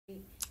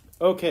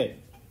Okay.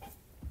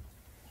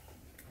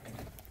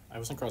 I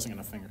wasn't crossing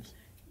enough fingers.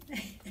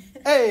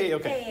 Hey,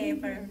 okay. Hey,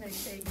 perfect,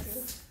 thank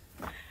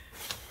you.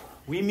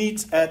 We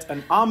meet at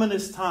an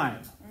ominous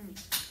time.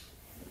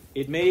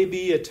 It may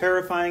be a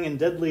terrifying and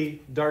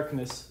deadly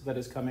darkness that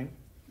is coming.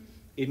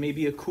 It may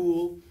be a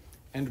cool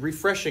and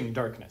refreshing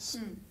darkness.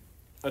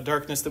 A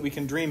darkness that we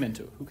can dream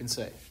into. Who can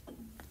say?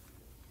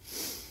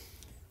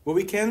 What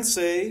we can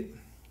say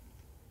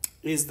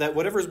is that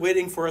whatever is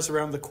waiting for us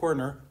around the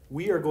corner,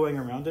 we are going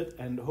around it,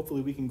 and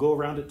hopefully we can go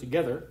around it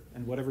together,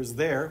 and whatever's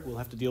there will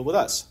have to deal with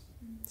us.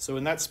 So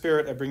in that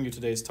spirit, I bring you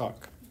today's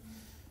talk.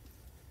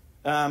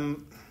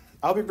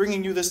 I'll be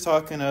bringing you this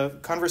talk in a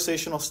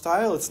conversational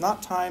style. It's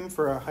not time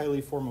for a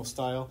highly formal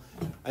style.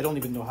 I don't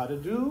even know how to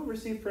do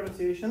received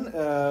pronunciation,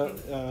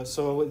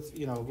 so it's,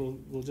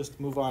 we'll just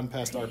move on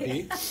past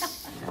RP.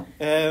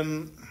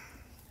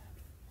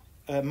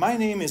 My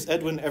name is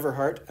Edwin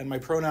Everhart, and my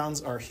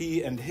pronouns are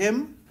he and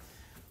him.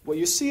 What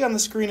you see on the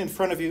screen in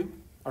front of you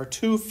are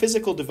two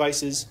physical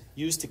devices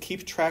used to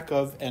keep track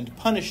of and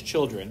punish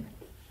children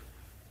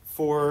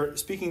for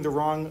speaking the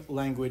wrong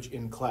language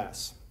in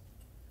class.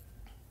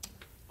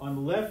 On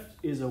the left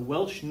is a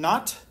Welsh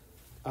knot,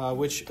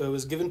 which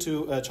was given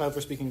to a child for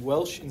speaking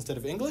Welsh instead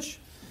of English.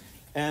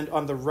 And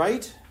on the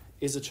right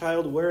is a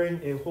child wearing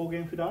a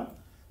Hogen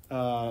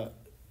Kuda,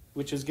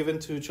 which is given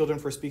to children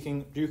for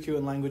speaking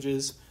Ryukyu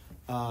languages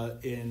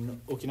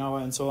in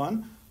Okinawa and so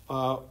on,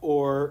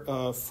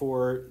 or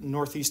for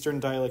northeastern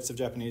dialects of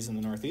Japanese in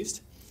the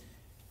Northeast.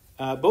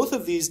 Both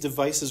of these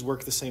devices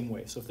work the same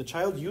way. So if the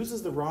child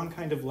uses the wrong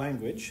kind of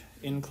language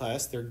in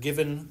class, they're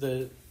given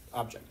the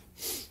object.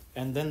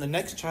 And then the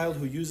next child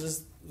who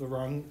uses the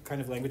wrong kind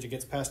of language, it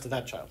gets passed to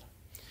that child.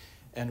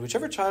 And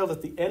whichever child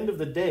at the end of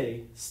the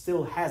day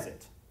still has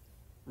it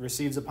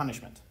receives a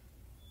punishment.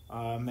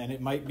 And it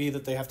might be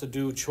that they have to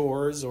do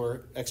chores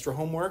or extra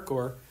homework,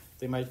 or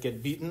they might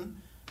get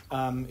beaten.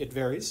 It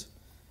varies.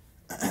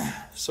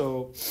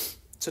 So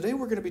today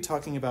we're going to be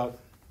talking about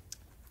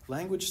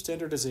language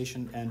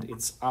standardization and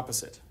its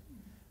opposite.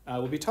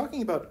 We'll be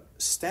talking about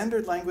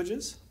standard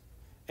languages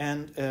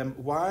and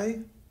why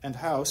and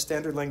how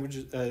standard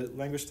language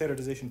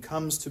standardization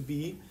comes to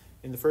be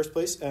in the first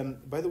place.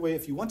 And by the way,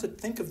 if you want to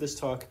think of this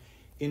talk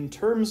in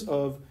terms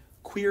of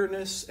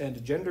queerness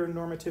and gender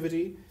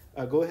normativity,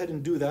 go ahead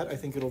and do that. I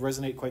think it'll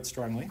resonate quite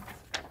strongly.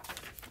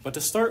 But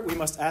to start, we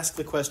must ask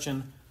the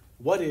question,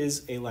 what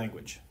is a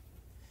language?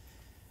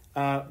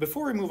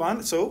 Before we move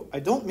on, so I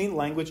don't mean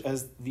language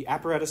as the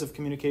apparatus of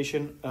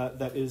communication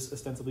that is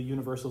ostensibly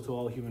universal to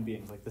all human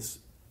beings, like this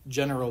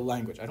general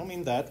language. I don't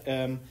mean that.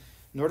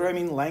 Nor do I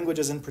mean language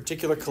as in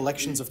particular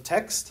collections of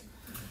text,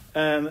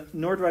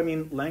 nor do I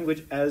mean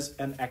language as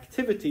an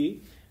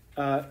activity.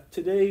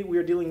 Today we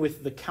are dealing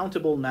with the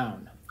countable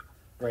noun,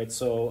 right?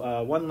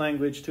 So 1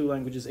 language, 2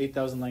 languages,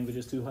 8,000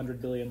 languages, 200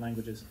 billion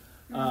languages,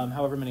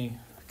 however many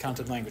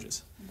counted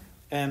languages.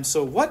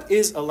 So what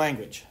is a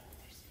language?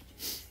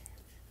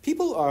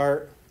 People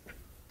are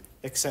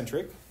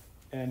eccentric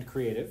and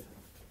creative,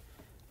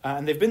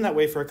 and they've been that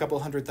way for a couple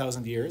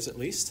 100,000 years at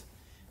least.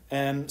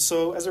 And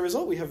so as a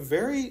result, we have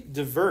very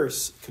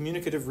diverse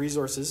communicative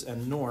resources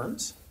and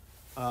norms,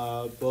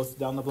 both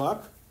down the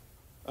block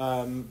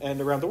and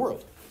around the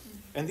world.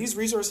 And these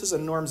resources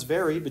and norms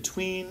vary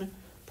between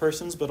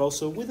persons, but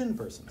also within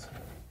persons.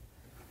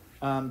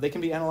 They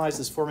can be analyzed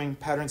as forming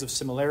patterns of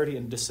similarity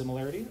and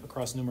dissimilarity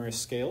across numerous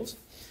scales.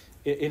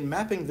 In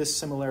mapping this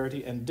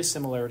similarity and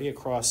dissimilarity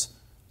across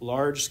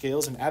large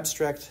scales, an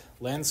abstract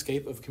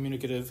landscape of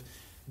communicative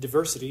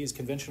diversity is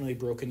conventionally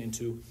broken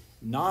into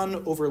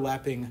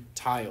non-overlapping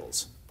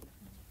tiles.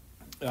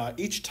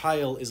 Each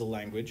tile is a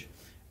language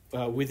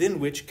within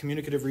which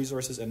communicative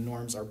resources and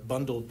norms are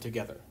bundled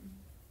together.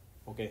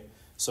 Okay,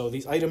 so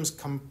these items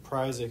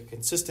comprise a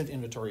consistent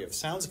inventory of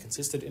sounds, a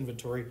consistent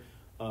inventory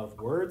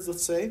of words,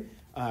 let's say,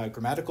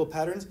 grammatical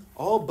patterns,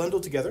 all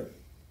bundled together.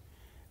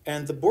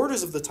 And the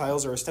borders of the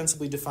tiles are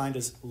ostensibly defined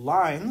as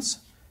lines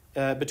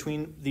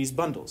between these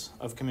bundles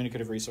of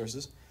communicative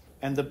resources.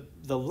 And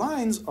the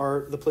lines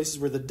are the places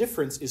where the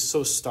difference is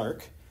so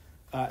stark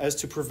as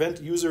to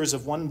prevent users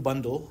of one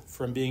bundle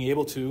from being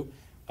able to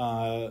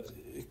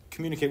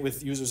communicate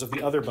with users of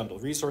the other bundle.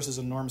 Resources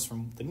and norms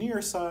from the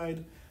near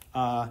side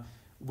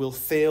will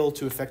fail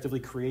to effectively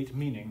create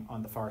meaning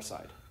on the far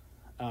side.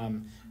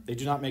 They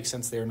do not make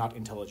sense. They are not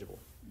intelligible.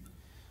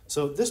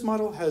 So this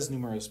model has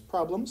numerous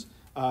problems.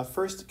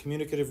 First,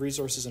 communicative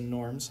resources and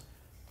norms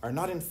are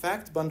not in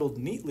fact bundled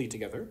neatly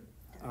together.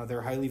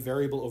 They're highly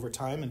variable over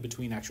time and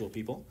between actual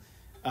people.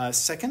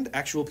 Second,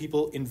 actual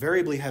people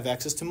invariably have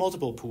access to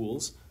multiple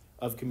pools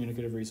of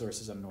communicative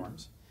resources and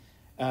norms.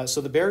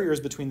 So the barriers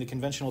between the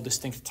conventional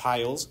distinct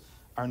tiles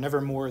are never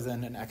more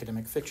than an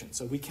academic fiction.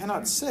 So we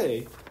cannot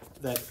say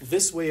that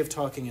this way of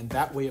talking and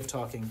that way of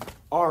talking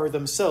are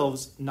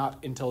themselves not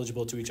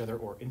intelligible to each other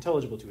or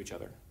intelligible to each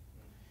other.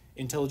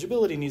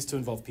 Intelligibility needs to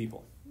involve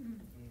people.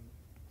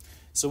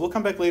 So we'll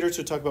come back later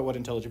to talk about what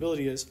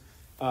intelligibility is,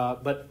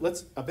 but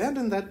let's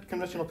abandon that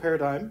conventional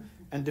paradigm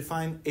and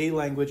define a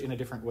language in a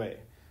different way.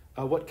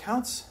 What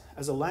counts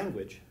as a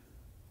language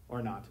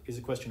or not is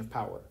a question of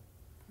power.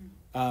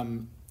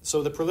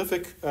 So the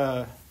prolific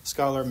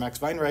scholar Max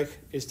Weinreich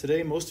is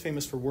today most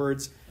famous for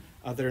words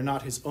that are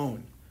not his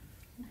own.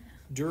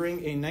 During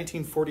a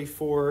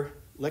 1944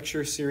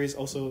 lecture series,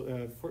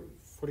 also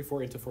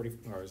 44 into 40,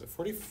 or is it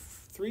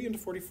 43 into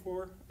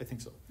 44? I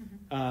think so.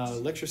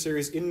 Lecture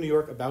series in New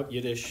York about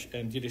Yiddish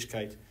and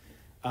Yiddishkeit.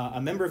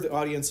 A member of the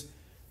audience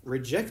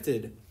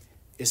rejected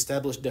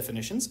established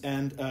definitions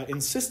and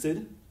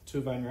insisted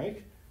to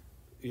Weinreich,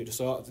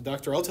 so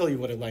doctor, I'll tell you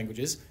what a language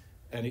is.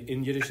 And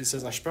in Yiddish he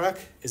says, "A Sprach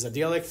is a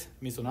dialect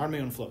mit an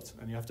Armee und Flot."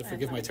 And you have to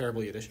forgive my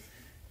terrible Yiddish.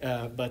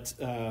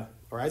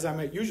 Or as I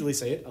might usually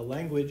say it, a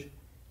language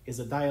is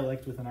a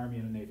dialect with an army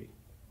and a navy.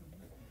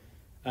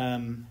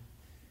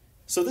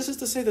 So this is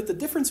to say that the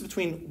difference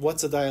between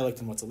what's a dialect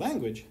and what's a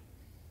language,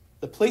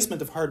 the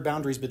placement of hard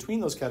boundaries between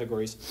those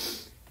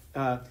categories,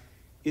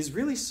 is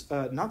really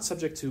not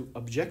subject to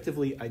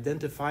objectively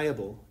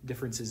identifiable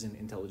differences in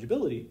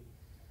intelligibility.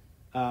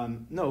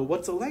 No,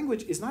 what's a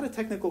language is not a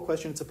technical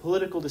question, it's a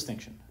political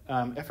distinction.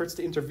 Efforts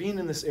to intervene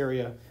in this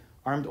area,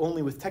 armed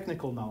only with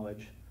technical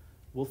knowledge,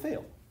 will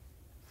fail.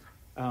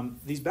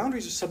 These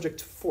boundaries are subject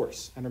to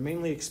force and are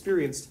mainly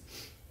experienced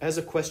as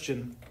a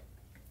question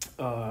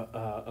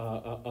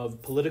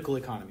of political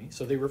economy.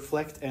 So they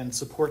reflect and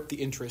support the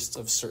interests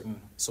of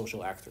certain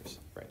social actors.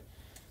 Right.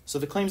 So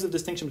the claims of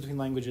distinction between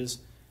languages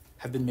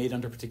have been made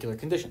under particular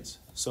conditions.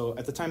 So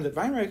at the time that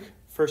Weinreich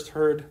first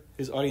heard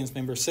his audience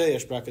members say,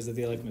 "Sprach is a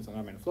dialect mit an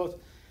Armee und Flot,"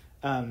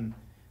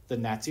 the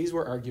Nazis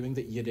were arguing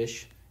that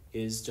Yiddish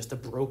is just a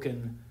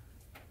broken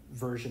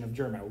version of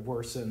German, a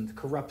worsened,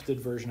 corrupted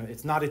version of it.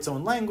 It's not its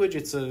own language,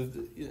 it's a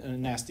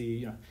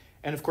nasty,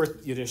 And of course,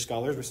 Yiddish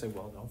scholars would say,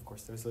 well, no, of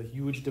course, there's a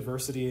huge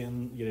diversity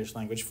in Yiddish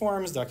language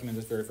forms,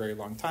 documented for a very, very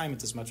long time.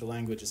 It's as much a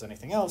language as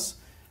anything else,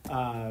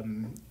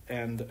 and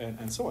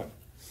so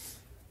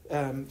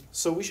on.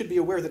 So we should be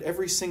aware that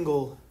every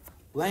single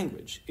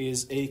language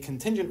is a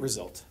contingent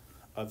result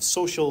of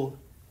social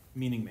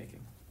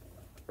meaning-making,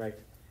 right?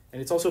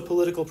 And it's also a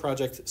political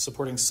project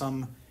supporting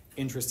some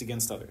interest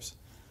against others.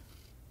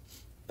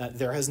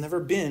 There has never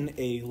been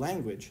a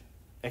language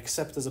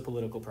except as a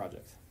political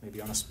project, maybe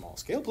on a small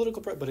scale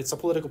political but it's a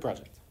political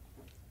project.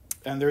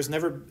 And there's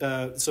never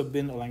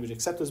been a language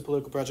except as a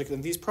political project,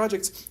 and these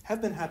projects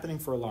have been happening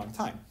for a long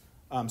time.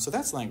 So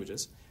that's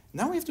languages.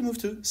 Now we have to move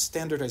to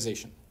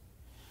standardization.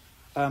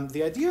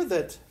 The idea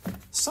that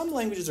some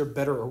languages are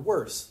better or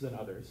worse than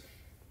others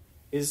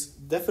is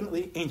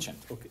definitely ancient.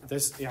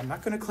 Okay, I'm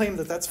not going to claim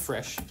that that's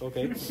fresh.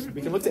 Okay,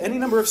 we can look to any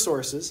number of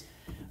sources.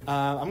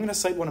 I'm going to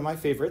cite one of my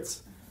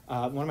favorites.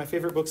 One of my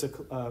favorite books, a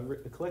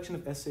collection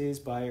of essays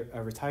by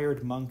a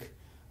retired monk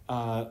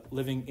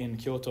living in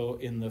Kyoto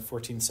in the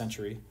 14th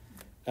century.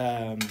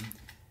 And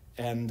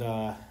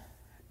the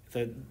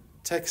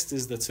text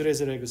is the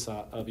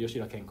Tsurezuregusa of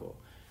Yoshida Kenko.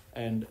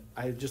 And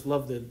I just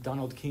love the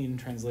Donald Keene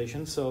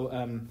translation. So,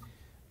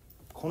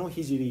 この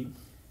聖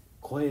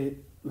声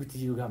打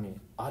ちゆがみ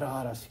荒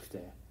々しく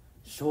て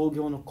商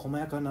業の細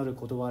やかなる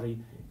断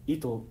り意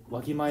図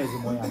わきまえず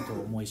もやと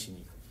思いし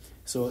に.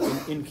 So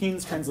in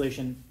Keene's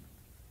translation,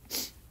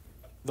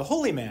 the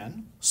holy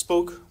man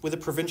spoke with a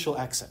provincial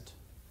accent.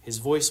 His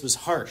voice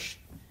was harsh,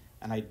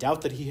 and I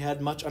doubt that he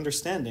had much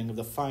understanding of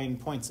the fine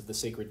points of the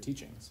sacred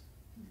teachings.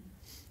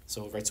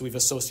 So we've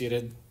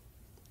associated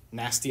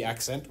nasty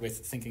accent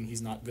with thinking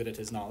he's not good at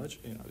his knowledge,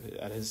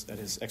 at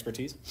his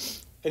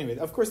expertise. Anyway,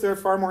 of course, there are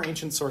far more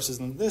ancient sources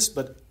than this,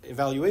 but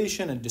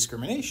evaluation and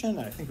discrimination,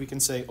 and I think we can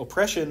say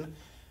oppression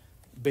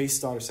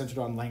based on or centered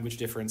on language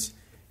difference,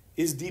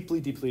 is deeply,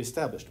 deeply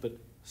established. But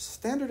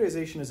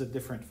standardization is a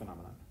different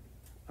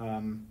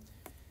phenomenon.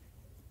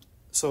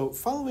 So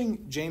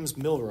following James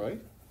Milroy,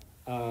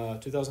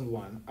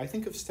 2001, I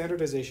think of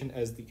standardization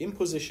as the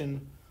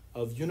imposition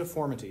of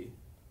uniformity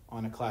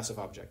on a class of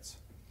objects.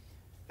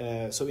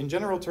 So in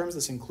general terms,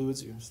 this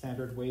includes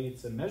standard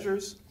weights and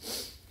measures,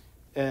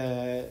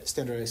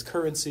 standardized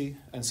currency,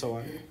 and so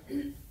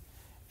on.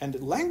 And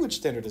language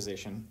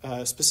standardization,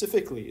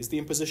 specifically, is the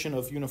imposition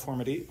of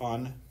uniformity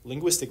on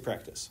linguistic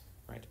practice,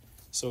 right?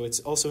 So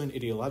it's also an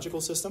ideological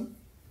system,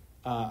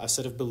 a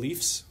set of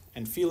beliefs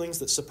and feelings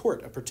that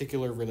support a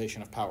particular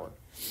relation of power.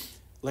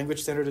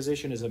 Language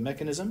standardization is a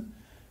mechanism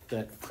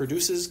that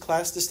produces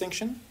class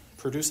distinction,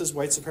 produces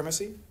white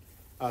supremacy,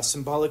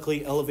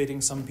 symbolically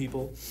elevating some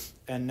people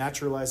and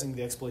naturalizing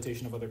the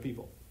exploitation of other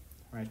people,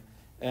 right?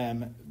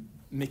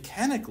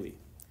 Mechanically,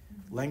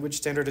 language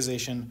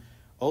standardization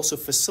also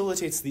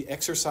facilitates the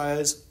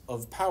exercise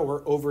of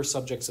power over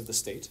subjects of the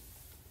state,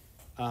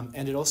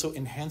 and it also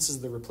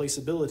enhances the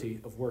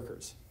replaceability of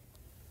workers.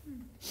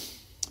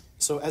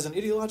 So as an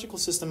ideological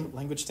system,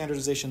 language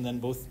standardization then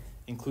both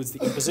includes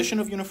the imposition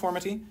of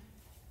uniformity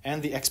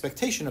and the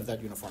expectation of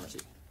that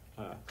uniformity.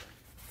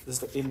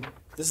 This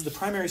is the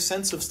primary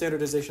sense of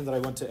standardization that I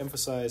want to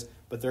emphasize,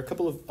 but there are a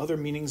couple of other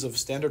meanings of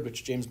standard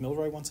which James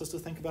Milroy wants us to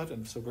think about,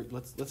 and so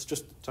let's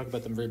just talk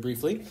about them very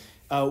briefly.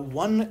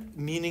 One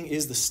meaning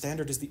is the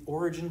standard is the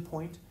origin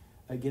point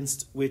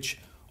against which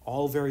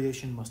all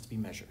variation must be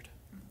measured.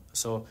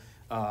 So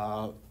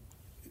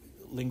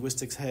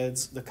linguistics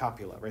heads, the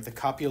copula, right? The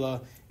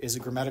copula is a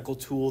grammatical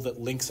tool that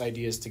links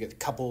ideas together,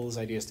 couples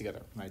ideas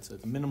together, right? So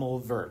the minimal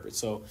verb.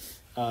 So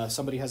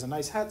somebody has a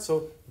nice hat,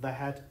 so the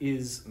hat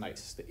is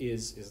nice. The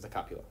is the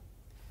copula.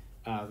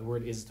 The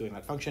word is doing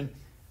that function.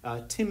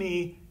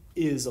 Timmy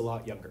is a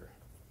lot younger,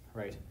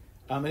 right?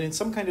 And in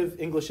some kind of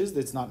Englishes,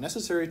 it's not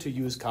necessary to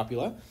use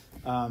copula.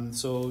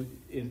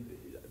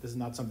 This is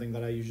not something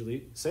that I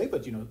usually say,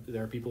 but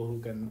there are people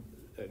who can,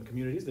 in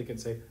communities, they can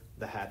say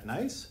the hat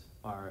nice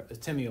or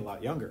Timmy a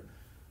lot younger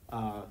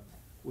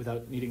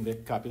without needing the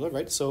copula,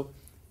 right? So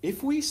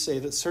if we say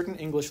that certain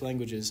English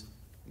languages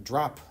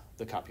drop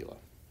the copula,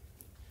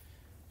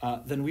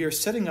 then we are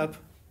setting up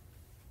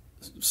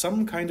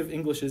some kind of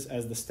Englishes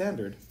as the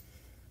standard,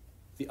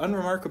 the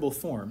unremarkable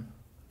form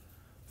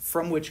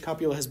from which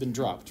copula has been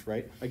dropped,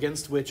 right?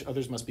 Against which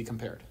others must be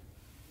compared.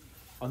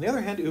 On the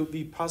other hand, it would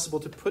be possible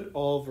to put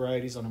all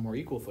varieties on a more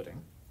equal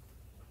footing,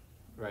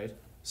 right?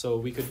 So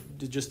we could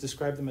just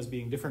describe them as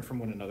being different from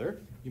one another.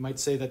 You might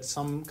say that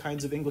some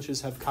kinds of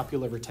Englishes have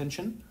copula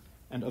retention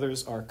and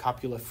others are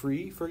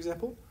copula-free, for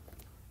example,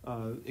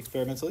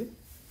 experimentally.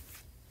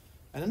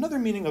 And another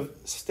meaning of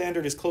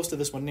standard is close to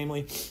this one,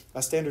 namely,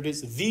 a standard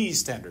is the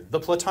standard, the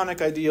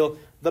Platonic ideal,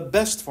 the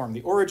best form,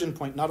 the origin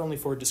point, not only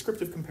for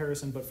descriptive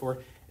comparison, but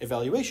for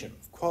evaluation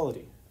of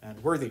quality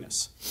and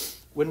worthiness.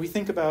 When we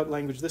think about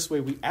language this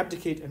way, we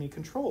abdicate any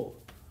control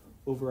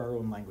over our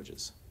own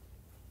languages.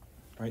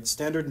 Right?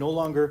 Standard no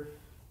longer,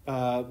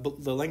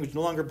 the language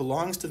no longer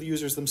belongs to the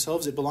users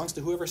themselves, it belongs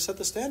to whoever set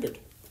the standard.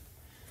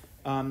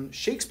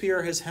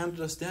 Shakespeare has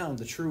handed us down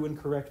the true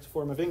and correct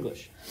form of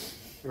English,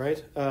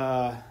 right?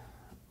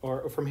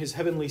 Or from his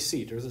heavenly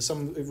seat, or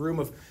some room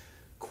of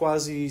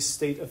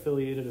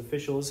quasi-state-affiliated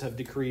officials have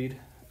decreed,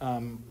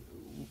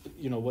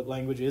 what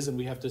language is, and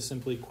we have to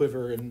simply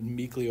quiver and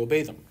meekly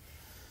obey them.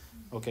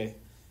 Okay,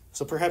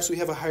 so perhaps we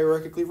have a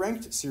hierarchically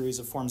ranked series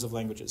of forms of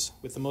languages,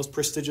 with the most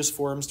prestigious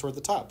forms toward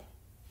the top.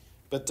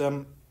 But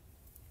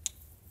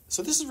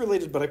so this is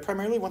related, but I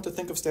primarily want to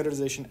think of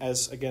standardization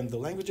as, again, the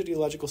language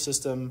ideological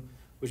system,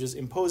 which is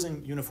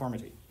imposing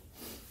uniformity.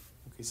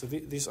 Okay, so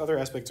these other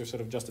aspects are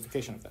sort of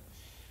justification of that.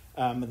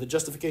 The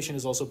justification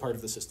is also part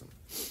of the system.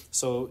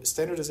 So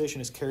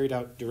standardization is carried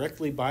out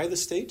directly by the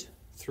state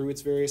through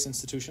its various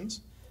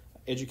institutions: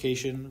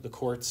 education, the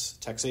courts,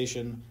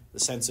 taxation, the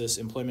census,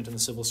 employment in the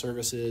civil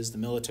services, the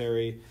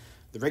military,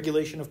 the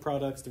regulation of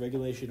products, the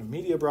regulation of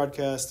media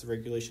broadcasts, the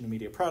regulation of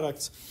media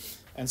products,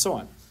 and so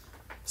on.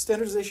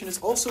 Standardization is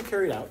also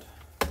carried out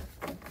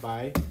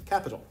by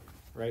capital,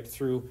 right,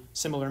 through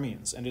similar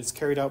means. And it's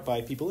carried out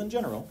by people in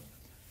general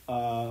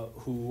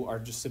who are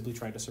just simply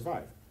trying to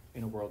survive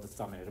in a world that's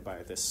dominated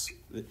by this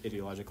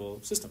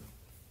ideological system.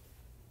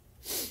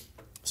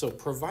 So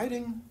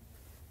providing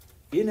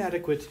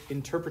inadequate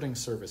interpreting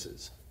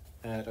services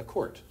at a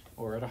court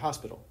or at a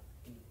hospital,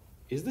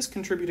 is this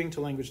contributing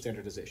to language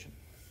standardization?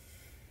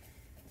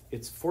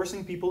 It's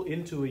forcing people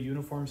into a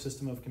uniform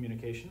system of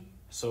communication,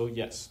 so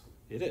yes,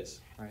 it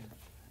is, right?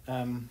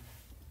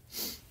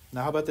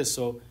 Now how about this?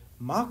 So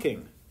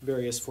mocking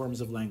various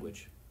forms of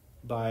language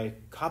by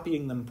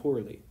copying them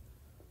poorly.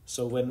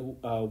 So when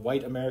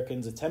white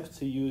Americans attempt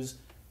to use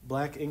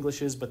black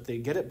Englishes, but they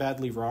get it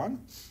badly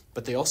wrong,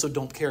 but they also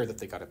don't care that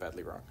they got it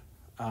badly wrong.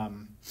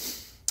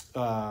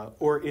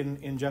 Or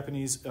in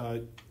Japanese,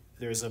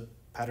 there's a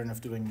pattern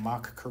of doing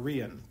mock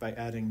Korean by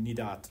adding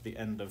nida to the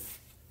end of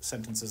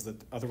sentences that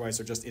otherwise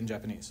are just in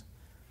Japanese.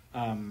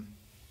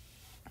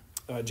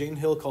 Jane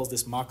Hill calls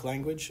this mock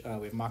language.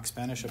 We have mock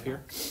Spanish up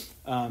here.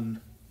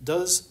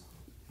 Does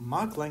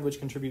mock language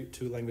contribute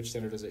to language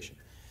standardization?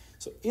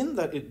 So in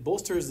that it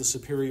bolsters the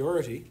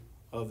superiority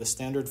of the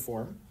standard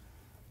form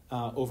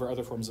over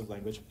other forms of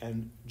language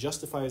and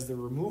justifies the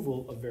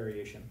removal of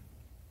variation.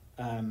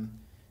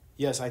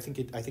 Yes, I think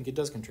it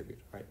does contribute,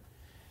 right?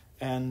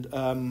 And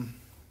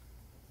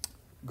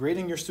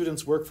grading your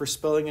students' work for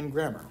spelling and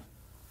grammar,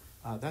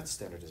 that's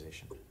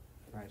standardization,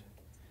 right?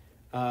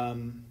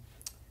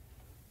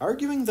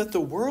 Arguing that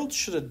the world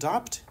should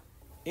adopt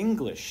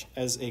English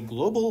as a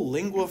global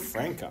lingua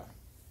franca,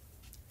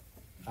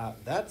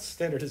 that's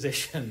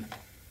standardization,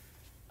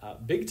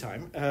 big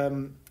time.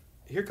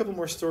 Here are a couple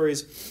more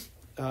stories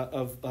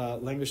of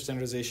language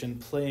standardization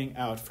playing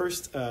out.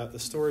 First, the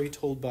story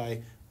told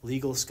by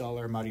legal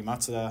scholar Mari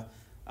Matsuda.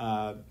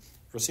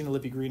 Rosina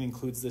Lippi-Green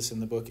includes this in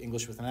the book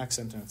English with an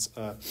Accent, and it's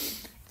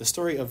the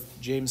story of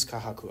James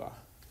Kahakua,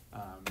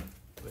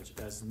 which,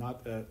 as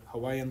not a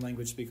Hawaiian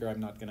language speaker,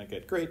 I'm not going to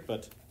get great,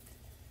 but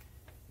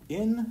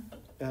here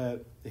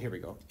we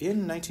go.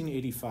 In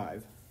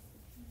 1985,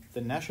 the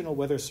National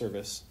Weather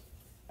Service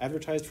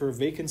advertised for a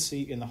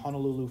vacancy in the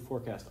Honolulu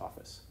Forecast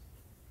Office.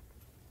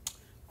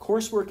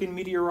 Coursework in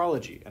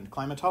meteorology and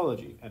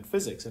climatology and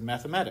physics and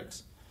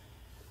mathematics,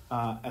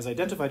 as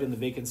identified in the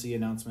vacancy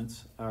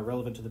announcements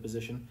relevant to the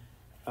position,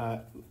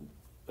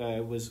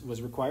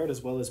 was required,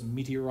 as well as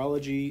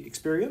meteorology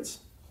experience.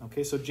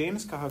 Okay, so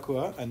James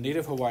Kahakua, a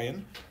native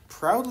Hawaiian,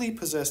 proudly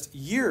possessed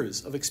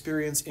years of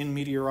experience in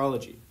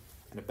meteorology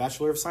and a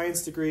Bachelor of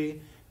Science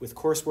degree with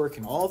coursework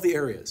in all of the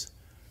areas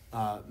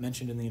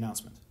mentioned in the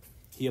announcement.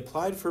 He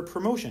applied for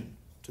promotion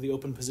to the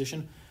open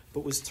position,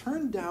 but was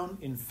turned down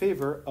in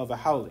favor of a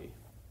haole,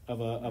 of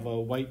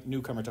a white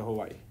newcomer to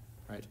Hawaii.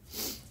 Right?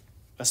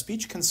 A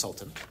speech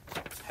consultant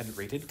had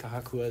rated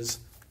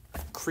Kahakua's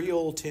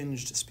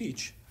Creole-tinged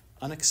speech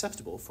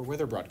unacceptable for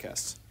weather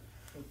broadcasts.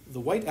 The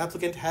white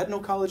applicant had no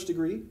college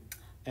degree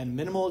and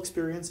minimal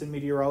experience in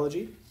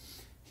meteorology.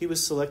 He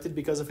was selected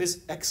because of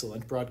his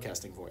excellent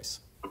broadcasting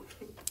voice.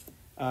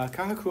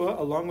 Kahakua,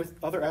 along with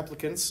other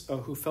applicants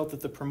who felt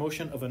that the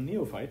promotion of a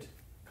neophyte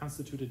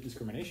constituted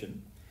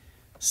discrimination,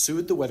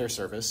 sued the weather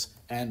service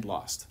and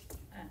lost.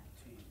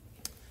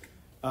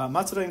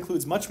 Matsuda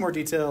includes much more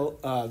detail.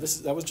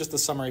 That was just a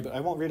summary, but I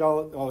won't read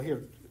all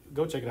here.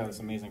 Go check it out. It's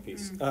an amazing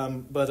piece.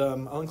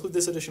 I'll include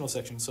this additional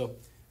section. So,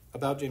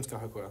 about James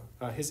Kahakua.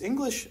 His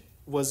English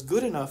was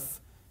good enough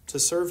to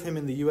serve him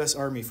in the U.S.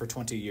 Army for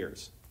 20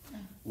 years.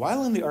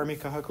 While in the Army,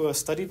 Kahakua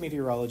studied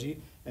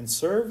meteorology and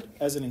served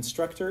as an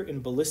instructor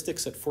in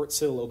ballistics at Fort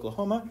Sill,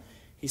 Oklahoma.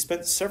 He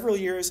spent several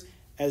years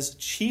as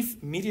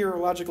chief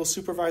meteorological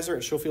supervisor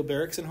at Schofield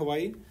Barracks in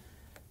Hawaii,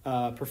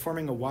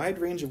 performing a wide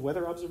range of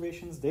weather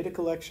observations, data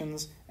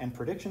collections, and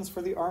predictions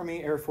for the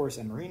Army, Air Force,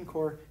 and Marine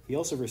Corps. He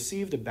also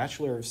received a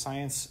Bachelor of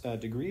Science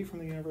degree from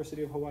the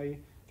University of Hawaii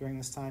during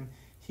this time.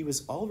 He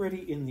was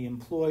already in the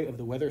employ of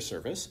the Weather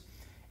Service,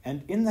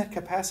 and in that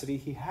capacity,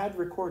 he had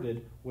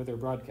recorded weather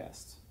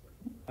broadcasts.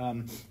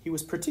 He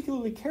was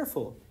particularly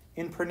careful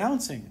in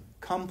pronouncing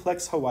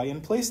complex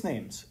Hawaiian place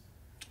names,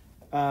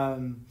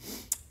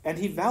 and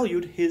he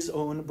valued his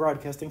own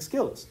broadcasting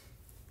skills.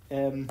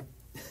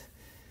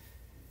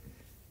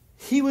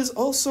 He was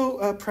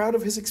also proud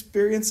of his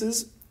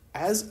experiences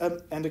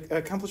and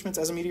accomplishments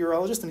as a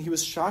meteorologist, and he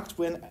was shocked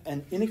when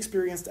an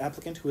inexperienced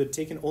applicant who had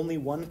taken only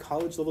one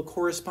college-level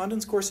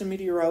correspondence course in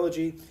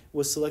meteorology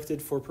was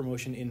selected for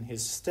promotion in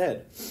his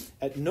stead.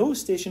 At no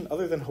station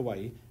other than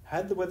Hawaii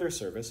had the Weather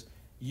Service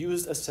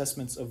used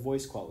assessments of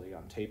voice quality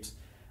on tapes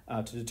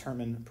to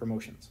determine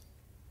promotions.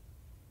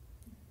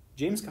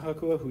 James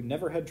Kahakua, who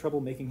never had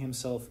trouble making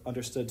himself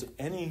understood to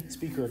any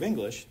speaker of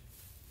English,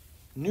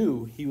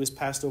 knew he was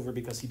passed over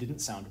because he didn't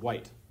sound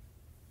white.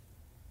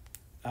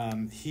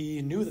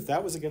 He knew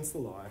that was against the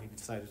law, and he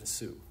decided to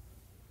sue.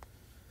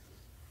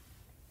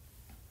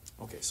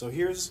 Okay, so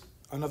here's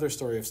another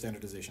story of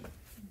standardization.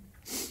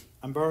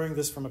 I'm borrowing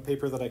this from a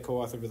paper that I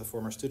co-authored with a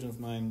former student of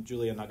mine,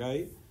 Julia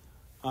Nagai.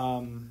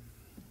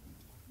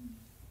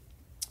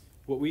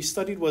 What we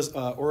studied was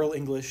oral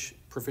English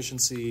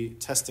proficiency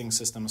testing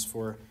systems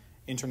for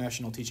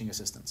international teaching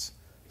assistants.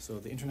 So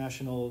the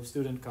international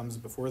student comes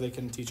before they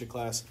can teach a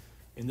class.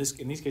 In these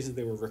cases,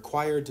 they were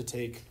required to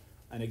take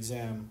an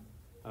exam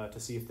to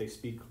see if they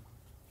speak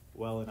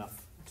well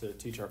enough to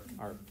teach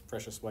our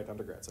precious white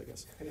undergrads, I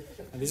guess.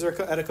 And these are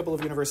at a couple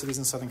of universities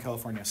in Southern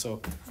California.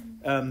 So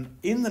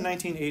in the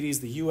 1980s,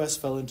 the U.S.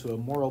 fell into a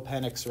moral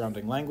panic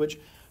surrounding language,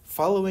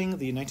 following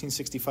the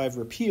 1965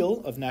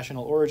 repeal of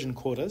national origin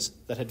quotas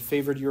that had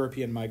favored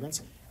European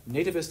migrants.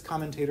 Nativist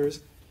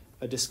commentators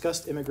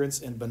discussed immigrants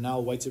in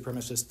banal white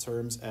supremacist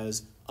terms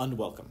as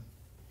unwelcome.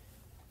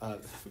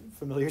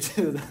 Familiar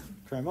to the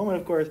current moment,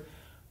 of course,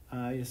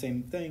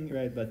 same thing,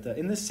 right? But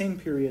in this same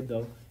period,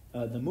 though,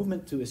 the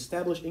movement to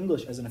establish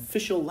English as an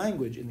official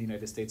language in the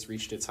United States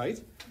reached its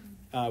height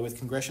with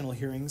congressional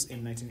hearings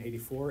in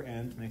 1984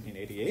 and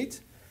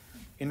 1988.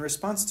 In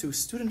response to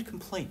student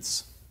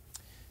complaints,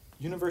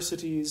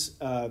 universities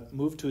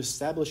moved to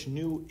establish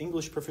new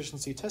English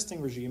proficiency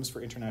testing regimes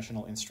for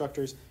international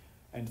instructors,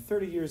 and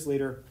 30 years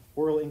later,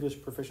 oral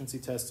English proficiency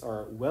tests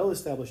are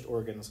well-established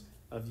organs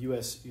of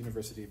U.S.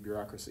 university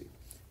bureaucracy.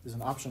 There's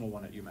an optional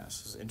one at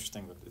UMass. It's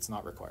interesting that it's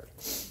not required.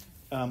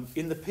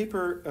 In the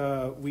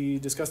paper, we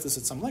discussed this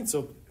at some length,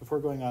 so before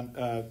going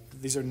on,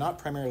 these are not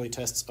primarily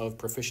tests of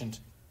proficient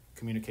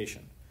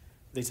communication.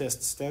 They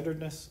test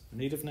standardness,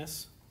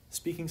 nativeness,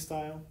 speaking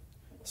style,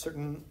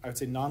 certain, I would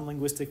say,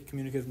 non-linguistic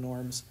communicative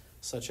norms,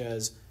 such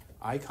as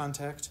eye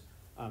contact,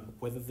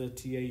 whether the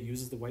TA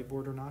uses the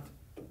whiteboard or not,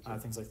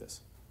 things like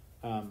this.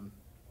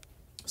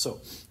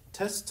 So,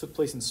 tests took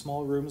place in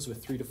small rooms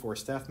with 3 to 4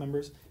 staff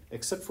members.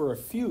 Except for a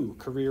few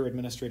career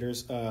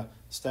administrators,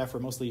 staff were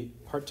mostly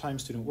part-time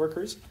student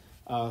workers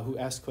who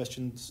asked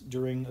questions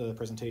during the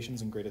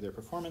presentations and graded their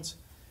performance.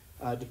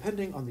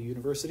 Depending on the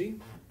university,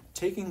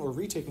 taking or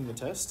retaking the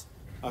test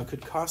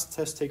could cost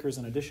test takers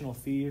an additional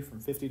fee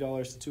from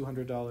 $50 to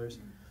 $200.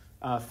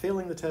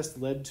 Failing the test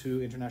led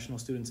to international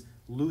students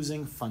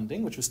losing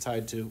funding, which was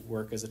tied to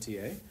work as a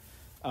TA.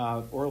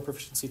 Oral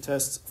proficiency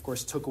tests, of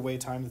course, took away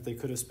time that they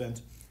could have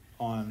spent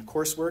on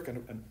coursework,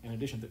 and in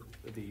addition to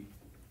the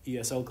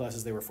ESL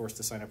classes they were forced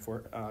to sign up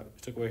for,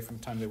 took away from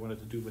time they wanted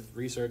to do with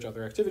research,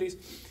 other activities,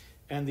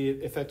 and the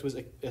effect was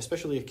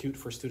especially acute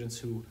for students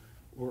who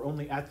were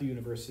only at the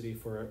university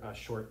for a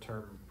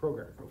short-term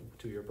program,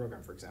 a 2-year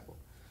program, for example.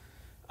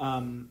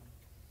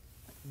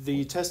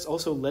 The tests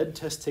also led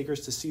test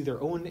takers to see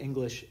their own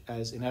English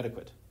as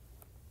inadequate.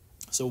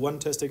 So one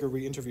test taker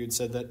we interviewed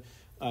said that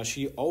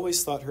she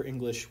always thought her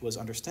English was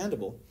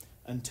understandable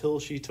until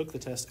she took the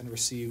test and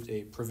received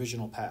a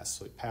provisional pass.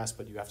 So it passed,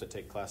 but you have to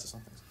take classes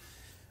on things.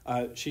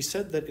 She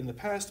said that in the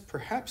past,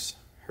 perhaps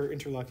her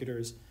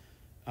interlocutors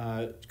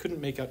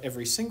couldn't make out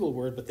every single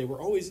word, but they were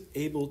always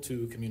able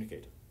to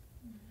communicate.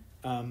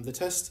 The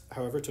test,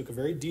 however, took a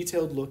very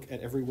detailed look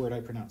at every word I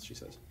pronounced, she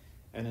says.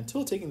 And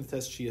until taking the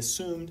test, she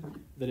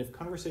assumed that if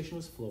conversation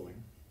was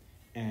flowing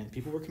and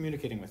people were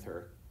communicating with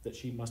her, that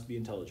she must be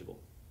intelligible.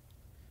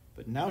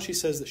 But now she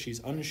says that she's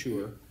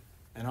unsure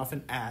and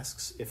often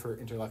asks if her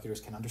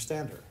interlocutors can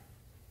understand her.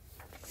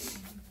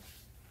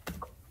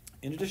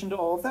 In addition to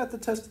all of that, the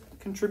test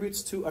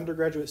contributes to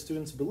undergraduate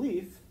students'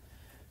 belief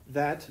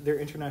that their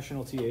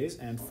international TAs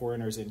and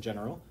foreigners in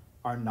general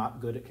are not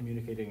good at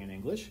communicating in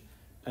English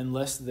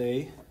unless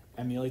they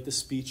emulate the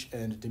speech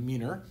and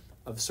demeanor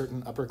of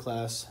certain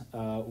upper-class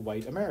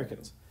white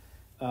Americans.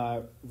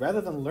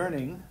 Rather than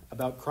learning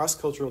about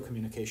cross-cultural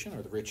communication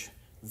or the rich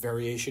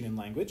variation in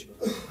language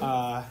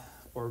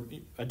or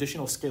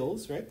additional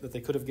skills, right, that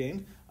they could have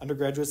gained,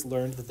 undergraduates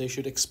learned that they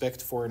should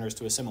expect foreigners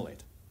to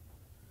assimilate.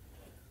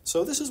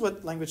 So this is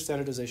what language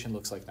standardization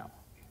looks like now.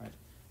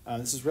 Right?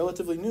 This is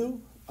relatively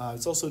new.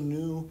 It's also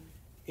new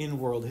in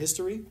world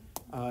history.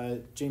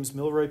 James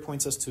Milroy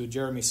points us to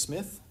Jeremy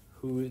Smith,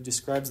 who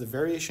describes the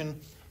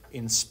variation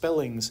in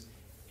spellings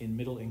in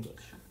Middle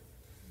English.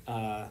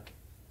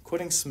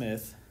 Quoting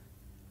Smith,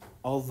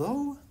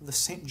 although the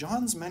St.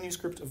 John's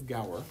manuscript of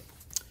Gower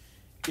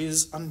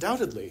is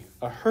undoubtedly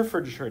a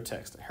Herefordshire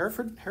text,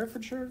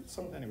 Herefordshire?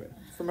 Anyway,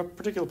 from a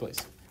particular place.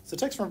 It's a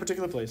text from a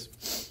particular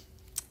place.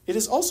 It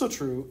is also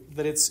true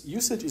that its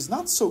usage is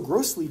not so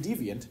grossly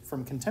deviant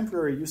from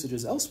contemporary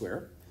usages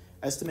elsewhere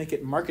as to make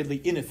it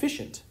markedly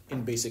inefficient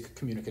in basic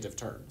communicative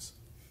terms.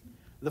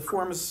 The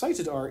forms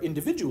cited are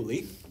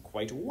individually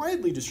quite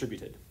widely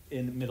distributed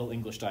in Middle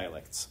English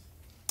dialects,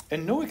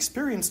 and no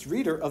experienced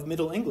reader of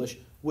Middle English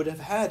would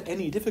have had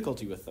any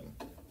difficulty with them.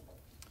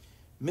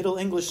 Middle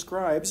English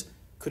scribes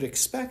could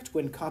expect,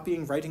 when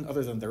copying writing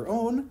other than their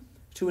own,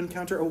 to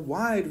encounter a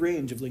wide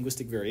range of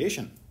linguistic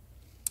variation.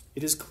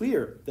 It is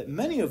clear that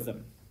many of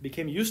them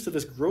became used to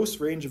this gross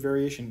range of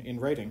variation in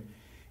writing,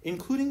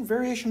 including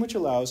variation which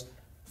allows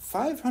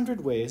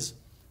 500 ways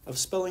of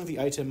spelling the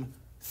item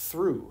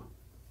through.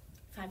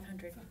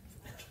 500.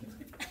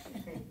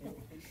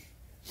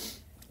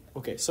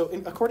 Okay, so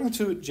according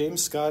to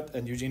James Scott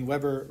and Eugene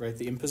Weber, right,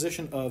 the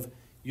imposition of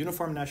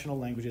uniform national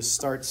languages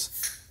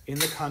starts in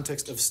the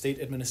context of state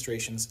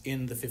administrations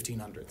in the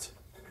 1500s.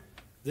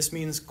 This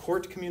means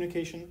court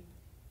communication,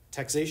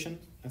 taxation,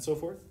 and so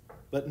forth,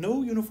 but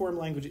no uniform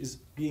language is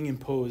being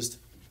imposed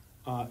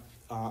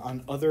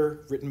on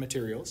other written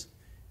materials,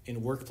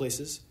 in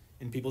workplaces,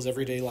 in people's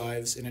everyday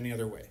lives, in any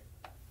other way.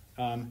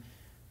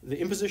 The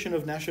imposition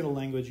of national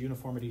language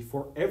uniformity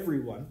for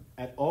everyone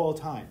at all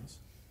times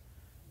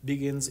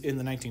begins in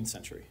the 19th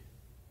century,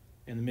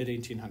 in the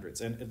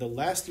mid-1800s. And the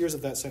last years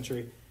of that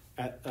century,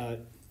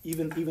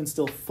 even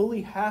still,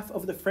 fully half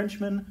of the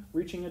Frenchmen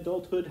reaching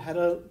adulthood had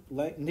a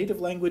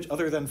native language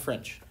other than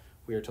French,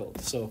 we are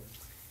told. So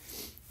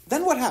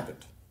then what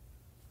happened?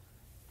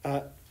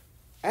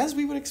 As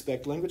we would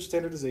expect, language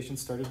standardization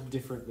started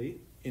differently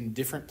in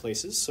different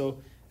places. So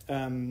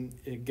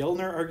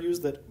Gellner argues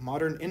that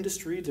modern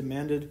industry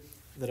demanded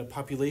that a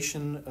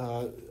population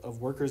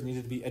of workers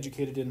needed to be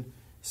educated in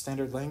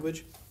standard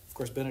language. Of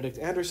course, Benedict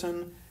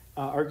Anderson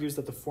argues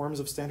that the forms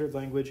of standard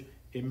language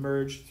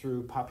emerged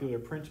through popular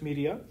print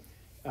media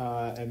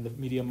and the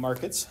media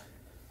markets.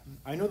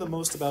 I know the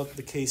most about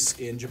the case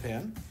in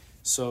Japan,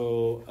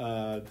 so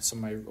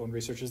some of my own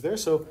research is there.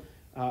 So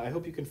I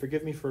hope you can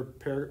forgive me for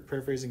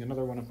paraphrasing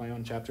another one of my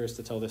own chapters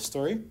to tell this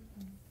story.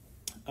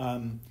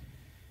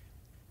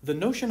 The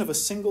notion of a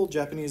single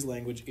Japanese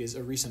language is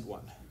a recent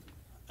one.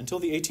 Until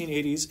the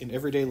 1880s, in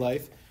everyday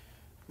life,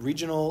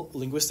 regional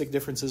linguistic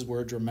differences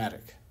were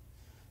dramatic.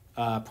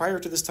 Prior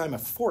to this time, a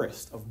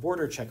forest of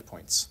border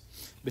checkpoints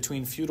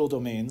between feudal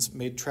domains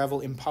made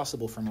travel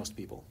impossible for most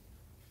people.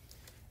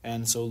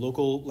 And so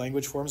local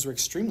language forms were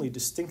extremely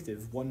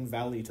distinctive, one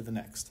valley to the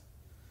next.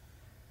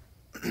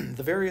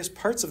 The various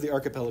parts of the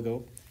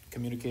archipelago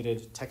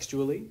communicated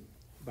textually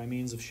by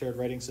means of shared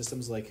writing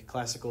systems like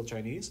classical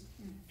Chinese,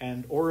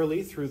 and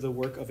orally through the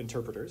work of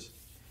interpreters,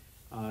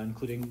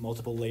 including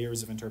multiple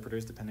layers of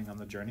interpreters depending on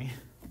the journey.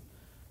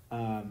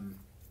 In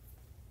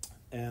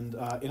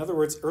other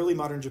words, early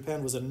modern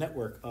Japan was a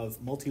network of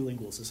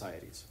multilingual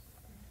societies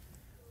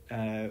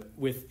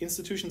with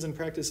institutions and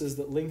practices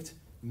that linked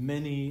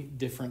many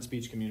different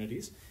speech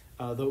communities,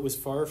 though it was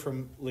far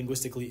from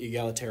linguistically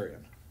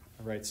egalitarian.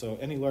 Right? So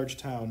any large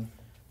town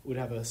would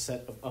have a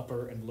set of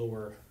upper and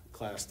lower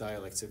class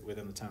dialects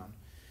within the town.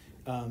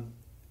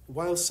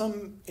 While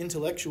some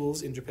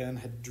intellectuals in Japan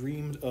had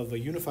dreamed of a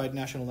unified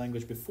national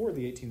language before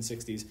the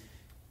 1860s,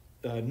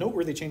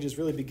 noteworthy changes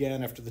really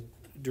began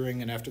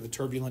during and after the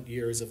turbulent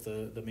years of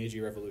the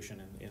Meiji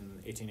Revolution in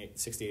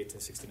 1868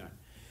 to 69.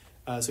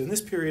 So in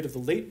this period of the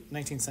late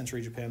 19th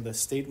century Japan, the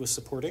state was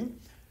supporting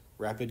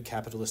rapid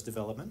capitalist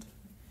development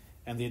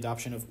and the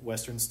adoption of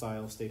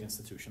Western-style state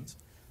institutions.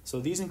 So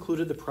these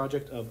included the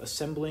project of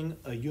assembling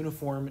a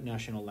uniform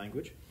national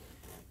language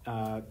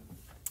and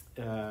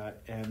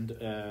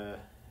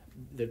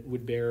that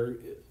would bear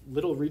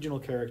little regional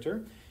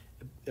character,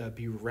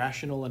 be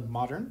rational and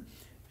modern,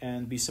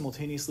 and be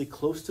simultaneously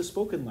close to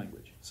spoken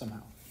language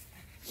somehow.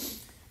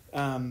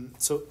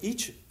 So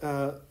each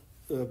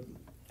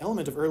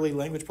element of early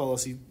language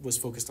policy was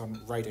focused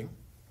on writing,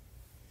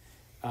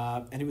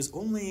 and it was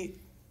only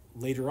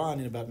later on,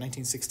 in about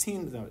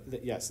 1916,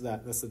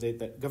 that's the date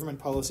that government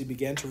policy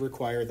began to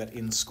require that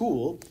in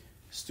school,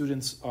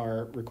 students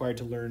are required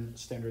to learn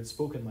standard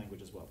spoken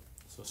language as well.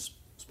 So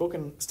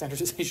spoken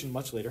standardization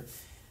much later.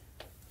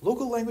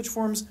 Local language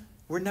forms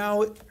were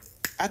now,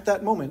 at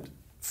that moment,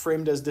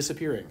 framed as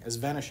disappearing, as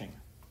vanishing,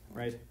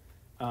 right?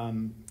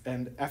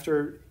 And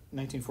after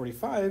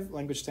 1945,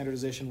 language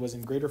standardization was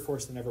in greater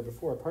force than ever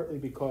before, partly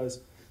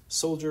because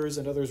soldiers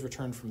and others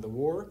returned from the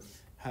war,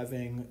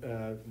 having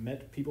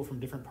met people from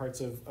different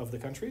parts of the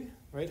country,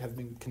 right, have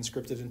been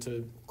conscripted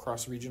into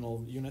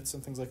cross-regional units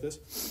and things like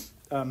this.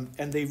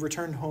 And they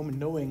returned home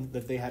knowing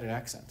that they had an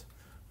accent,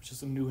 which is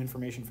some new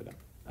information for them.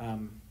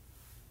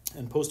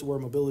 And post-war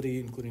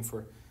mobility, including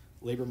for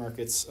labor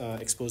markets,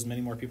 exposed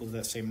many more people to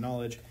that same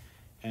knowledge,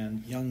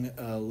 and young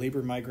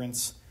labor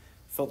migrants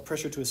felt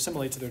pressure to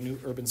assimilate to their new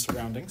urban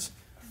surroundings.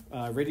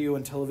 Radio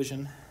and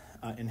television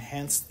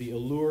enhanced the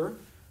allure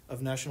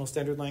of national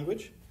standard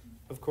language,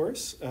 of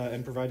course,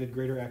 and provided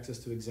greater access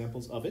to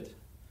examples of it.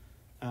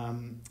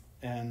 And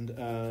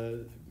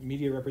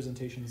media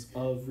representations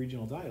of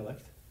regional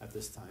dialect at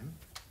this time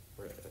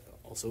were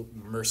also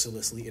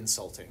mercilessly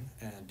insulting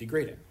and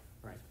degrading,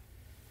 right?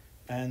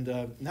 And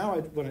now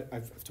I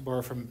have to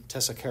borrow from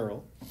Tessa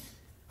Carroll.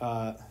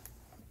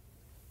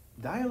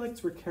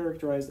 Dialects were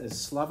characterized as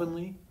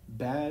slovenly,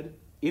 bad,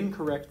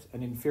 incorrect,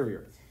 and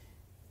inferior.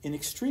 In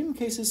extreme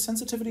cases,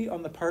 sensitivity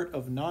on the part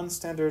of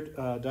non-standard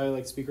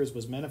dialect speakers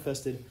was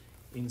manifested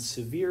in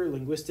severe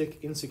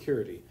linguistic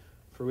insecurity,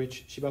 for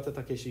which Shibata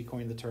Takeshi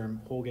coined the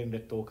term Hogen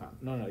Rettokan.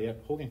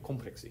 Hogen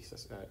Komplex.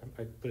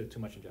 I put it too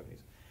much in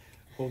Japanese.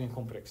 Hogen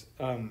Komplex.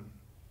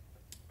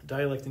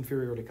 Dialect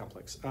inferiority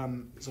complex.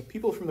 So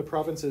people from the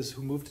provinces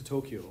who moved to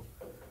Tokyo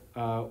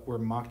were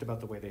mocked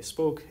about the way they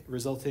spoke,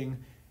 resulting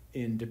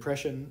in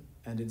depression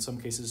and in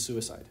some cases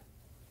suicide.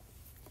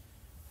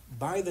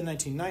 By the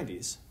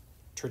 1990s,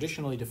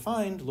 traditionally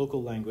defined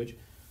local language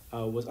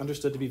was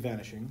understood to be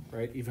vanishing,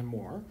 right, even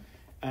more.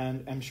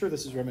 And I'm sure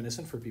this is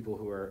reminiscent for people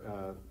who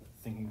are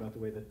thinking about the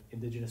way that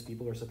indigenous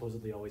people are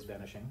supposedly always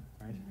vanishing,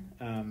 right?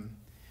 Mm-hmm.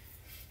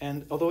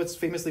 And although it's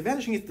famously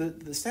vanishing,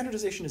 the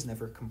standardization is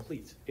never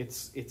complete.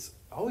 It's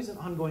always an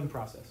ongoing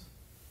process.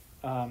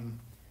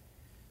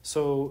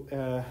 So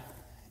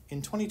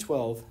in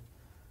 2012,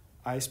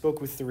 I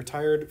spoke with the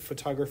retired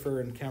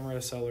photographer and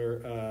camera seller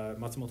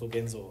Matsumoto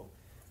Genzo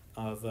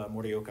of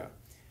Morioka.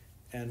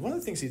 And one of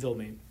the things he told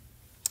me,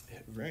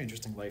 very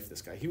interesting life,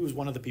 this guy. He was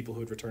one of the people who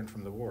had returned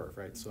from the war,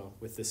 right? So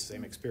with this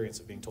same experience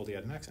of being told he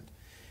had an accent.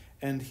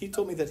 And he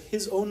told me that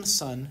his own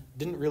son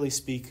didn't really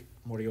speak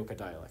Morioka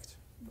dialect,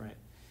 right?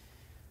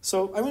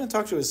 So I went and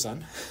talked to his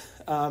son,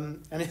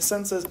 and his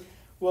son says,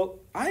 well,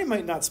 I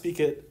might not speak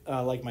it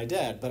like my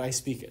dad, but I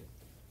speak it,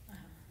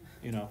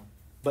 you know.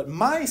 But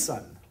my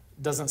son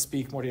doesn't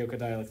speak Morioka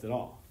dialect at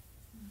all.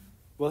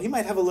 Well, he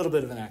might have a little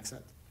bit of an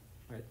accent,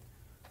 right?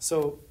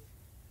 So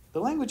the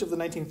language of the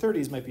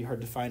 1930s might be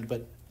hard to find,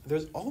 but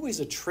there's always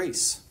a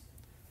trace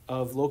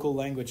of local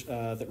language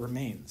that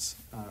remains,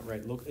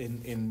 right?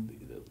 In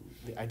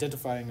the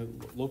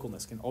identifying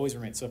localness can always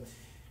remain. So,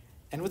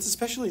 and what's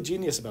especially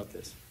genius about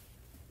this,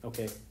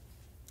 okay,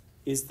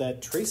 is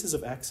that traces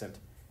of accent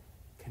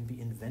can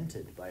be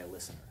invented by a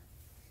listener.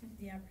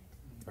 Yeah,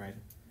 right.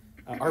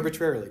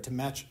 Arbitrarily to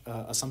match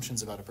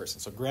assumptions about a person.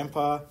 So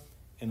grandpa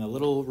in a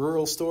little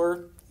rural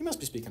store, he must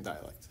be speaking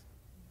dialect.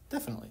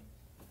 Definitely.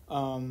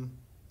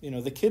 You know,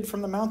 the kid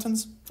from the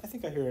mountains, I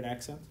think I hear an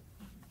accent,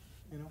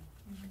 you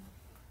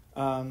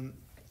know.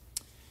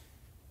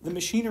 The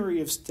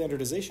machinery of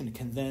standardization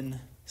can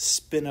then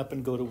spin up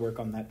and go to work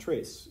on that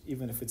trace,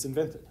 even if it's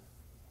invented,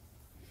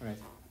 right?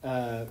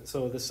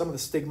 So some of the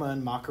stigma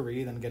and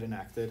mockery then get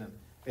enacted, and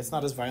it's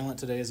not as violent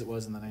today as it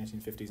was in the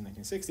 1950s and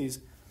 1960s,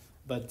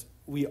 but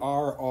we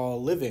are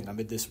all living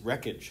amid this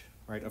wreckage,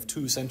 right, of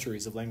 2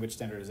 centuries of language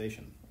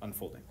standardization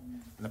unfolding,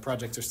 and the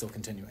projects are still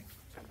continuing.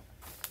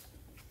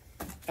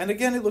 And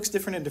again, it looks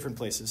different in different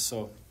places.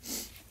 So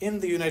in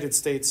the United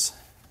States,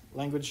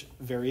 language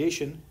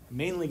variation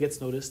mainly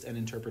gets noticed and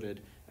interpreted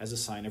as a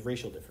sign of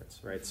racial difference,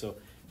 right? So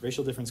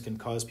racial difference can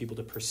cause people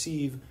to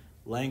perceive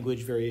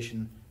language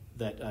variation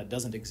that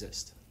doesn't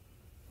exist.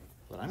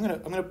 But I'm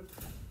gonna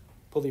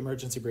pull the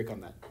emergency brake on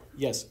that.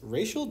 Yes,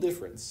 racial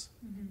difference,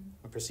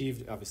 or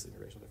perceived, obviously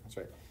racial difference,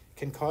 right,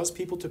 can cause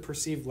people to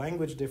perceive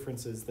language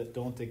differences that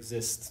don't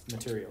exist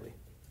materially.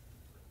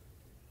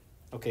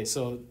 Okay,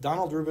 so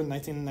Donald Rubin,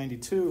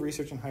 1992,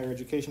 Research in Higher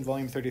Education,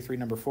 Volume 33,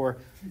 Number 4.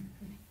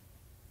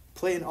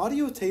 Play an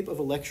audio tape of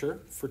a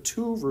lecture for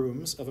 2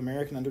 rooms of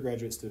American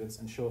undergraduate students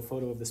and show a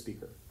photo of the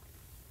speaker.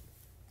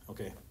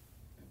 Okay.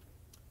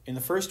 In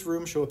the first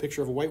room, show a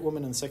picture of a white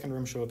woman. In the second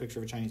room, show a picture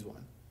of a Chinese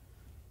woman.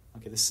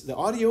 Okay, the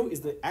audio is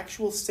the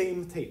actual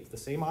same tape, the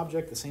same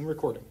object, the same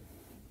recording,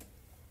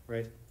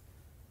 right?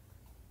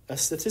 A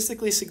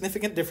statistically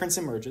significant difference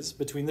emerges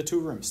between the two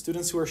rooms.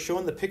 Students who are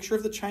shown the picture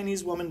of the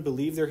Chinese woman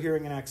believe they're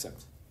hearing an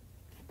accent,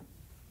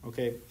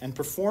 okay, and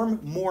perform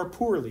more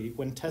poorly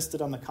when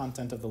tested on the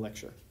content of the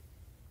lecture.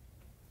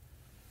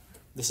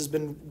 This has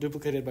been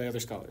duplicated by other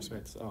scholars,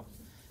 right?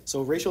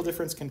 So racial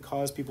difference can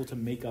cause people to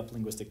make up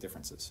linguistic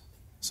differences.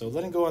 So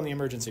letting go on the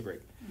emergency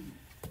brake.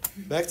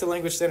 Back to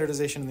language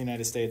standardization in the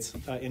United States.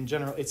 In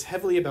general, it's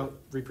heavily about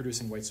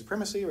reproducing white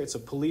supremacy, right? So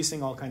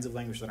policing all kinds of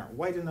language that aren't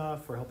white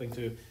enough, or helping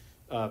to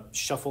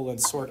shuffle and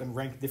sort and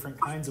rank different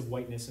kinds of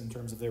whiteness in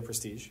terms of their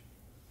prestige.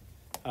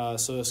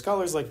 So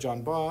scholars like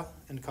John Baugh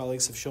and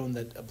colleagues have shown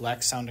that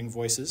black-sounding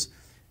voices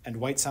and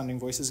white-sounding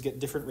voices get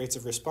different rates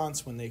of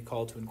response when they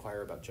call to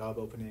inquire about job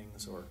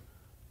openings or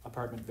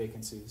apartment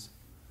vacancies,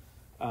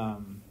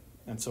 and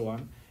so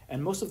on.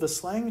 And most of the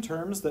slang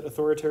terms that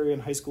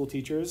authoritarian high school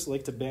teachers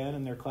like to ban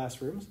in their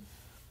classrooms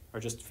are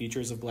just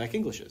features of black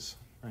Englishes,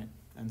 right?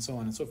 And so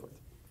on and so forth.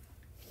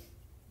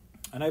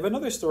 And I have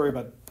another story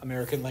about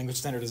American language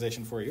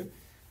standardization for you.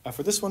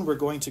 For this one, we're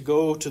going to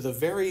go to the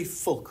very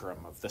fulcrum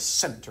of the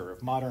center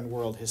of modern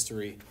world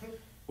history,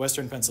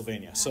 Western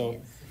Pennsylvania.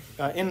 So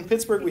in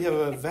Pittsburgh, we have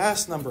a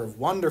vast number of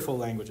wonderful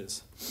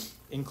languages,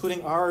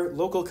 including our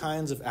local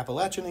kinds of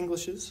Appalachian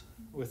Englishes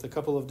with a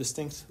couple of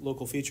distinct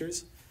local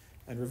features.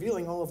 And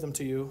revealing all of them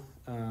to you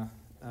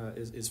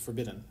is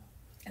forbidden.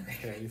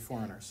 Okay, you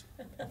foreigners.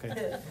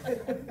 Okay.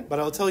 But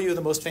I'll tell you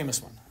the most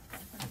famous one.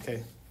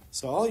 Okay.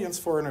 So all you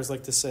foreigners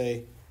like to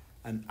say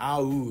an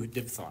au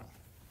diphthong.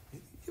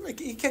 You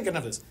can't get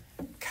enough of this.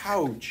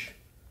 Couch,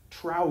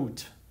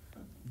 trout,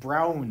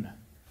 brown,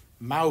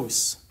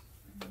 mouse.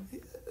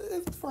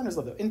 Foreigners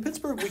love that. In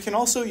Pittsburgh, we can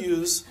also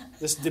use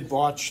this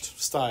debauched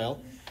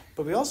style,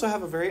 but we also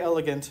have a very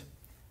elegant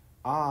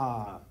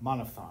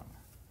monophthong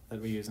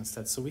that we use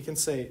instead. So we can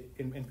say,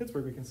 in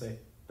Pittsburgh, we can say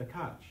the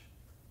couch,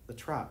 the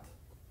trot,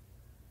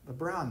 the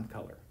brown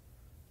color,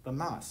 the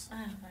mouse,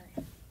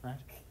 right?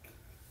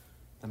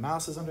 The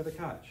mouse is under the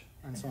couch,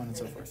 and so on and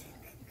so forth.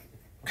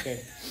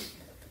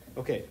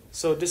 Okay,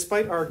 so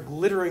despite our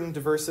glittering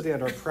diversity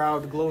and our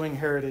proud, glowing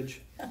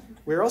heritage,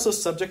 we're also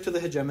subject to the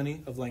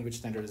hegemony of language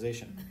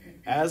standardization.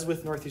 As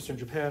with northeastern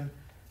Japan,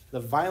 the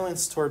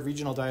violence toward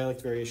regional dialect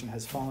variation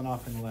has fallen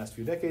off in the last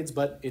few decades,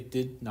 but it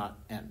did not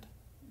end.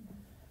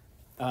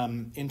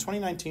 In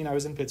 2019, I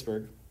was in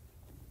Pittsburgh,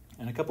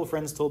 and a couple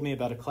friends told me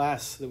about a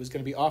class that was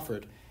going to be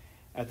offered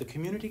at the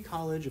Community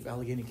College of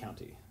Allegheny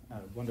County, a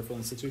wonderful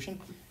institution.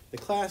 The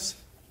class,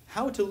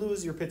 How to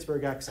Lose Your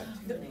Pittsburgh Accent.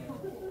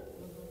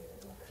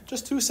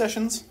 Just 2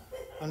 sessions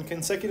on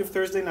consecutive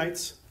Thursday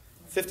nights,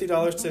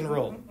 $50 to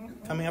enroll,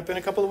 coming up in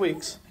a couple of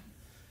weeks.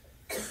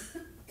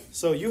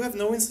 So you have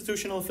no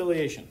institutional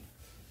affiliation.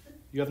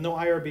 You have no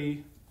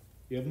IRB.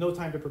 You have no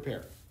time to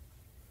prepare.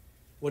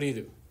 What do you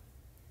do?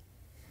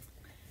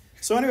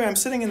 So anyway, I'm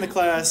sitting in the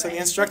class, and the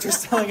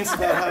instructor's telling us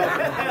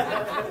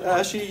about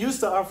how she used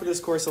to offer this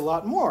course a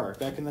lot more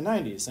back in the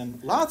 90s.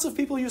 And lots of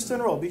people used to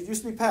enroll. It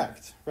used to be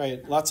packed,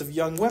 right? Lots of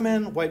young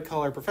women,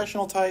 white-collar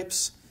professional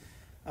types.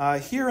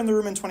 Here in the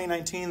room in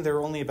 2019, there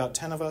were only about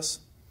 10 of us.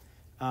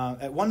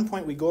 At one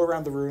point, we go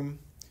around the room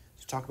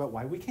to talk about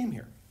why we came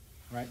here,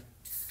 right?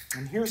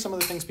 And here are some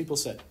of the things people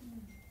said.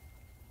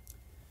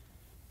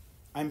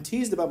 I'm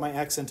teased about my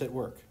accent at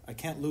work. I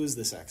can't lose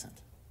this accent.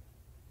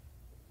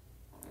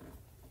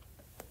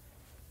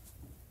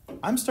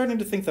 I'm starting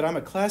to think that I'm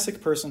a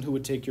classic person who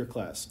would take your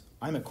class.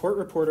 I'm a court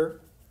reporter,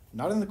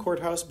 not in the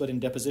courthouse, but in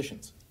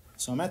depositions.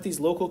 So I'm at these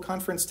local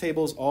conference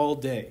tables all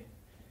day.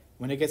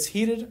 When it gets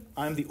heated,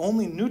 I'm the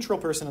only neutral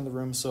person in the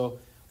room, so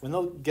when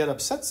they'll get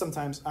upset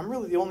sometimes, I'm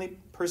really the only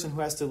person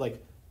who has to,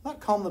 not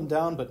calm them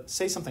down, but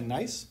say something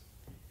nice.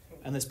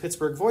 And this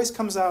Pittsburgh voice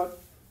comes out,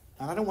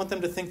 and I don't want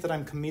them to think that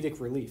I'm comedic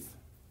relief.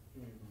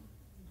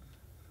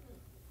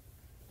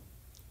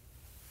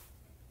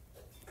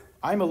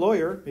 I'm a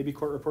lawyer, maybe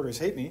court reporters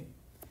hate me,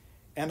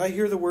 and I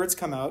hear the words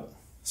come out,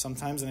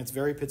 sometimes, and it's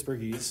very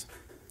Pittsburghese.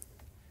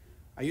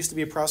 I used to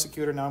be a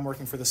prosecutor, now I'm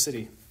working for the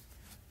city.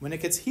 When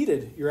it gets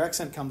heated, your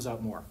accent comes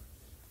out more.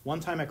 One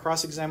time I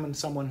cross-examined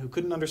someone who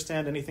couldn't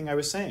understand anything I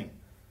was saying.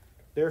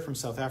 They're from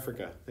South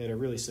Africa. They had a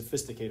really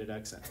sophisticated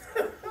accent.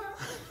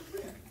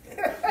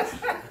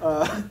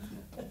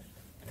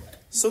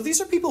 So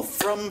these are people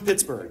from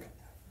Pittsburgh,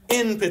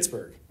 in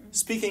Pittsburgh,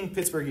 speaking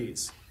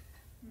Pittsburghese.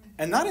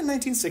 And not in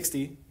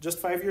 1960, just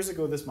 5 years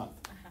ago this month.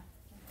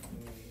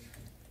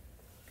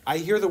 I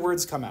hear the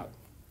words come out.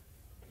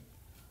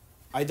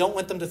 I don't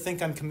want them to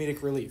think I'm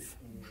comedic relief.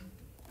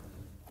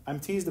 I'm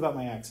teased about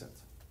my accent.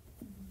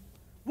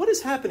 What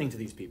is happening to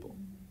these people?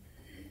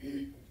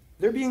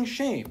 They're being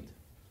shamed.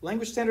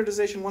 Language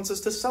standardization wants us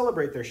to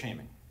celebrate their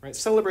shaming, right?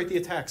 Celebrate the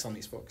attacks on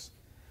these folks.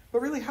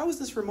 But really, how is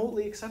this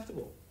remotely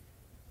acceptable?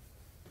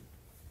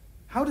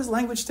 How does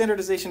language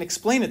standardization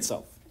explain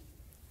itself?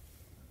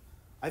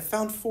 I've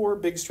found 4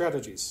 big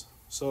strategies.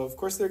 So, of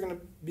course, there are going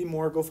to be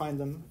more. Go find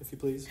them, if you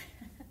please.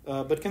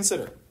 But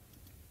consider.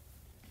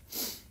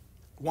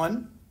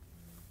 1,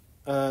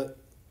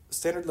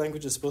 standard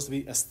language is supposed to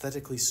be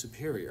aesthetically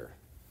superior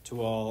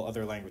to all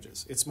other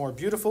languages. It's more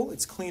beautiful,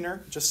 it's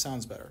cleaner, it just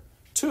sounds better.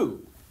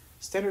 2,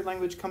 standard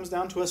language comes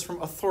down to us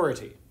from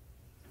authority,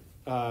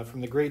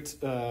 from the great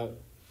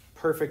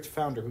perfect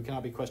founder who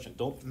cannot be questioned.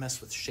 Don't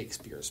mess with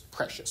Shakespeare's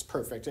precious,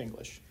 perfect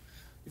English.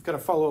 You've got to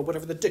follow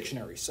whatever the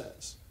dictionary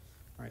says.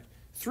 Right.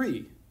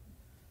 3,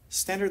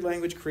 standard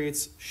language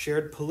creates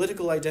shared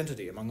political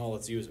identity among all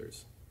its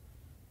users.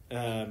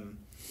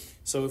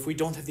 So if we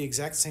don't have the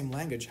exact same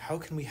language, how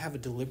can we have a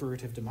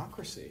deliberative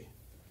democracy?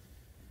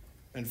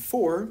 And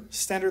 4,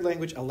 standard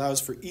language allows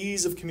for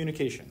ease of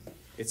communication.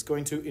 It's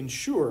going to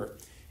ensure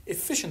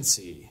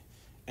efficiency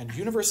and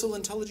universal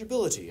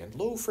intelligibility and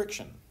low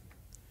friction.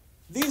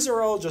 These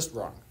are all just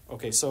wrong.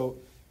 Okay, so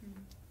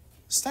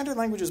standard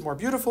language is more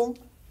beautiful.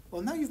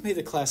 Well, now you've made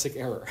a classic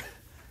error.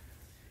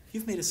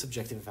 You've made a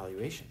subjective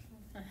evaluation.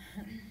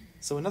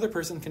 So another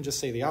person can just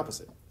say the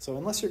opposite. So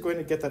unless you're going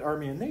to get that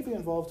Army and Navy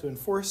involved to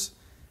enforce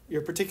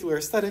your particular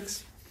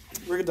aesthetics,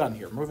 we're done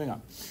here. Moving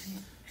on.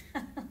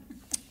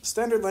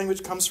 Standard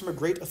language comes from a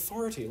great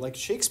authority, like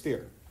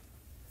Shakespeare.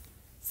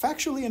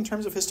 Factually, in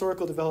terms of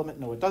historical development,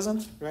 no, it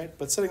doesn't, right?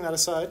 But setting that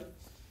aside,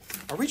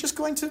 are we just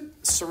going to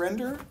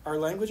surrender our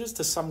languages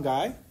to some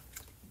guy?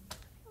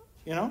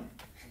 You know?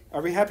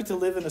 Are we happy to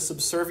live in a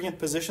subservient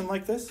position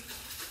like this?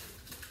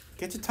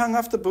 Get your tongue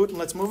off the boot and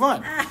let's move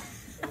on.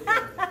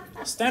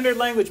 Standard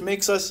language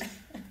makes us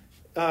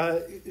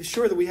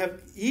sure that we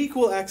have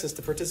equal access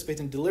to participate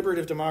in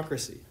deliberative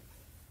democracy.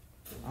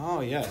 Oh,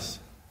 yes.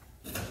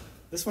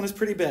 This one is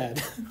pretty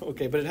bad.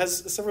 Okay, but it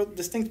has several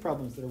distinct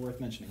problems that are worth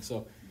mentioning.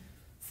 So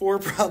 4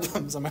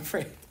 problems, I'm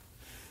afraid.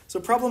 So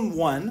problem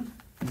 1,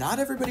 not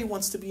everybody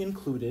wants to be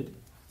included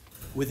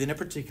within a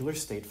particular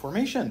state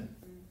formation,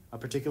 a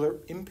particular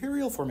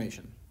imperial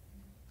formation.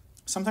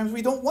 Sometimes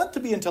we don't want to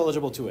be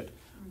intelligible to it.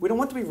 We don't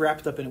want to be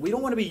wrapped up in it. We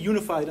don't want to be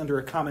unified under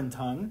a common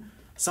tongue,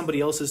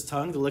 somebody else's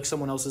tongue to lick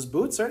someone else's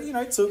boots.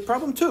 Right? So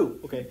problem 2,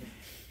 okay.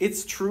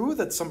 It's true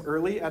that some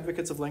early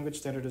advocates of language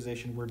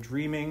standardization were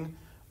dreaming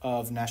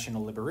of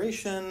national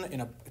liberation in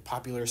a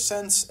popular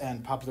sense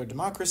and popular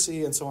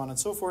democracy and so on and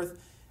so forth.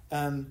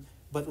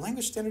 But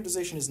language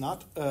standardization is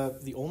not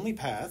the only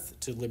path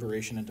to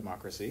liberation and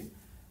democracy.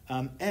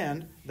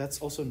 And that's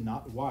also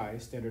not why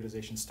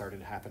standardization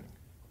started happening.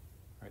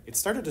 Right? It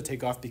started to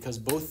take off because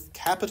both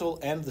capital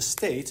and the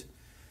state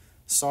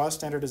saw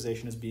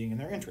standardization as being in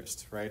their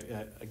interest. Right?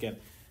 Again,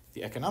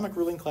 the economic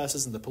ruling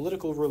classes and the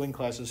political ruling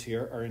classes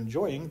here are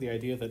enjoying the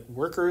idea that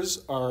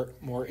workers are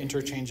more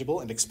interchangeable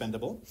and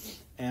expendable,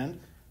 and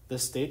the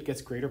state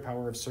gets greater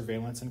power of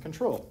surveillance and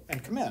control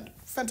and command.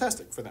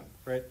 Fantastic for them,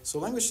 right? So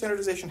language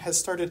standardization has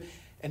started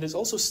and is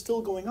also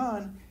still going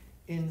on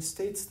in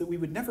states that we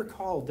would never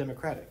call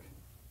democratic.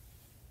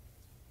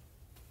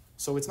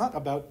 So it's not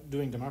about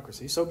doing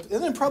democracy. So,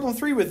 and then problem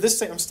 3 with this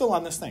thing, I'm still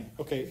on this thing.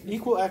 Okay,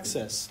 equal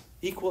access.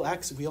 Equal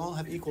access, we all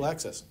have equal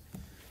access.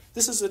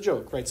 This is a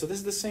joke, right? So this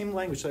is the same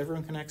language, so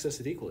everyone can access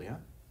it equally, huh?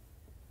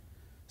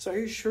 So are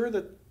you sure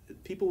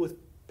that people with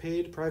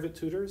paid private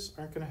tutors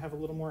aren't going to have a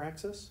little more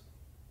access?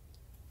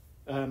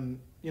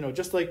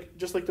 Just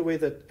like the way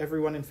that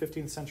everyone in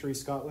 15th century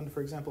Scotland, for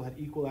example, had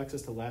equal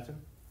access to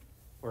Latin,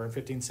 or in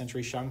 15th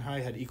century Shanghai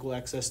had equal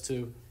access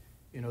to,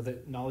 the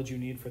knowledge you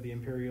need for the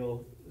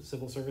imperial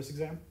civil service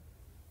exam,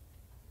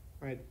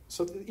 right?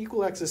 So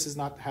equal access is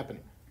not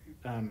happening.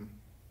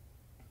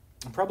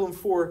 Problem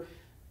 4,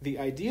 the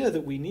idea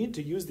that we need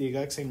to use the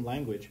exact same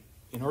language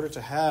in order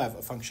to have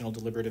a functional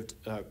deliberative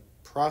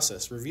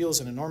process reveals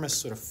an enormous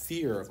sort of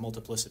fear of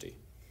multiplicity.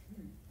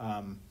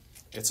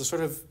 It's a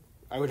sort of,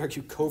 I would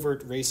argue,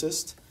 covert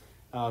racist,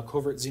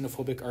 covert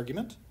xenophobic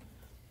argument.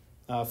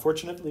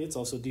 Fortunately, it's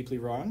also deeply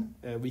wrong.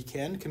 We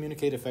can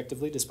communicate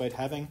effectively despite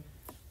having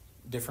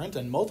different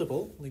and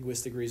multiple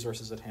linguistic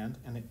resources at hand,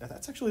 and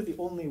that's actually the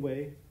only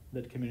way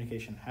that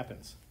communication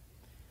happens.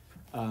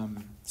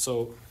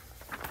 So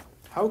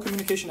how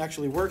communication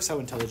actually works, how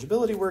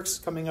intelligibility works,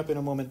 coming up in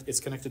a moment, it's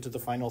connected to the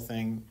final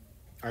thing,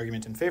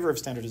 argument in favor of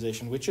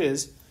standardization, which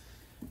is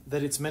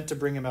that it's meant to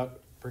bring about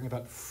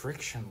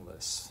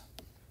frictionless,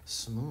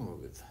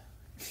 smooth,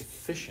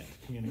 efficient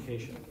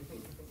communication,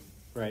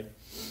 right?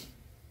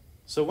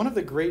 So one of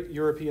the great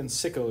European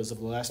sickos of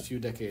the last few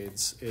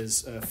decades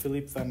is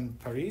Philippe van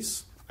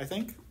Parijs, I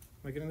think.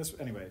 Am I getting this?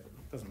 Anyway,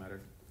 it doesn't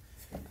matter.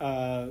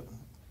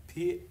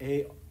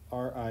 Parijs,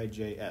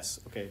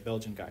 okay,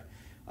 Belgian guy,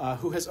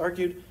 who has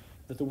argued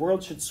that the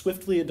world should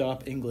swiftly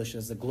adopt English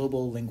as the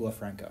global lingua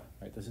franca.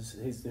 Right? This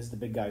is the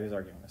big guy who's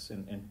arguing this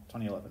in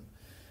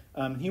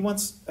 2011. He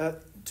wants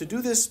to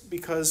do this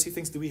because he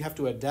thinks that we have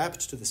to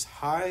adapt to this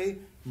high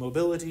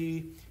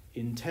mobility,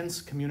 intense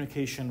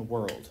communication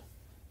world.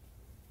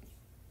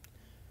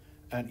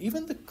 And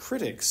even the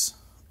critics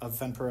of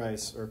Van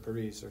Parijs or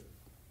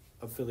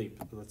of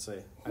Philippe, let's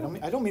say. I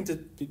don't mean to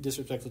be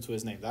disrespectful to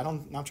his name.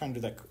 I'm not trying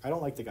to do that. I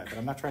don't like the guy, but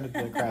I'm not trying to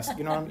do that crass.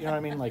 You know what I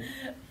mean? Like,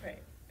 Right.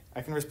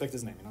 I can respect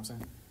his name. You know what I'm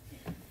saying?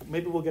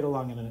 Maybe we'll get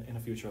along in a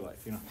future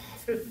life.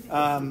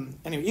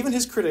 Anyway, even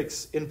his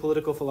critics in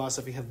political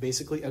philosophy have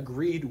basically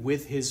agreed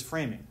with his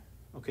framing.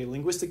 Okay,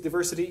 linguistic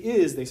diversity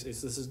is. This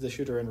is the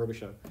Shooter and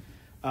Robichaud.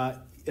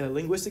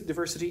 Linguistic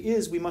diversity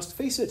is, we must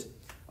face it,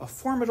 a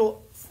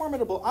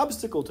formidable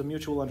obstacle to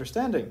mutual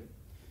understanding.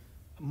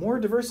 More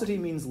diversity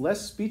means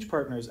less speech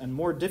partners and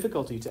more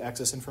difficulty to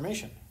access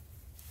information.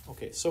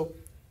 Okay, so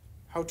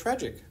how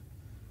tragic,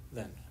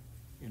 then,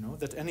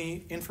 that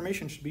any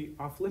information should be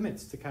off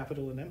limits to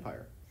capital and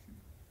empire.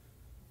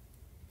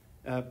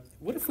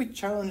 What if we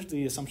challenge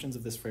the assumptions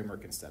of this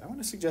framework instead? I want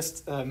to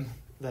suggest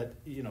that,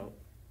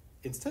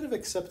 instead of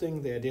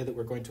accepting the idea that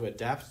we're going to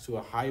adapt to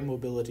a high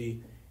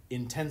mobility,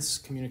 intense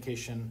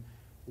communication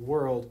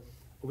world,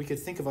 we could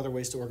think of other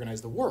ways to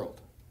organize the world.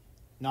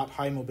 Not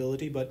high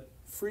mobility, but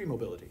free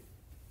mobility.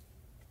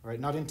 Right?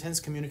 Not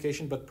intense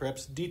communication, but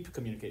perhaps deep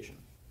communication.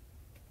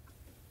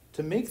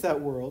 To make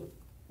that world,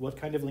 what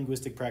kind of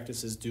linguistic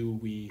practices do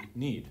we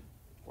need?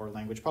 Or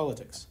language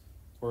politics?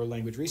 Or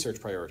language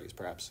research priorities,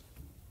 perhaps?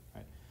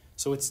 Right?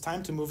 So it's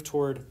time to move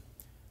toward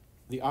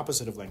the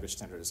opposite of language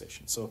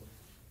standardization. So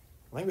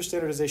language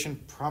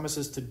standardization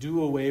promises to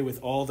do away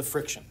with all the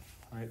friction.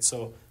 Right?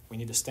 So we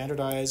need to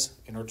standardize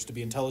in order to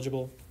be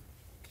intelligible.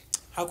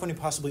 How can we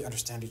possibly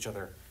understand each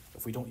other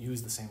if we don't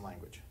use the same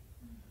language?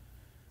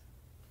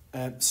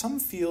 Some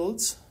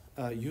fields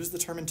use the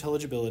term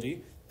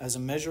intelligibility as a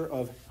measure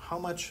of how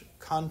much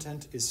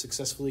content is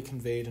successfully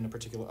conveyed in a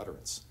particular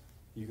utterance.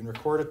 You can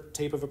record a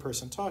tape of a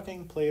person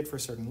talking, play it for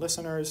certain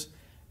listeners,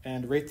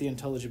 and rate the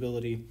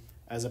intelligibility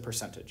as a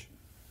percentage.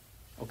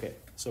 Okay,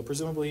 so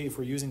presumably if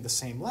we're using the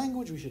same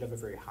language, we should have a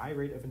very high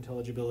rate of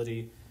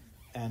intelligibility,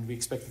 and we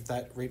expect that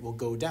that rate will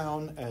go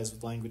down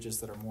as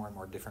languages that are more and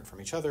more different from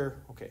each other.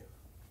 Okay,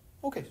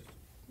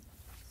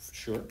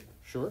 sure.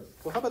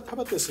 Well, how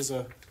about this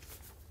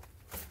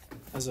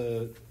as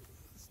a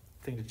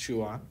thing to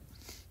chew on?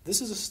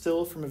 This is a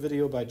still from a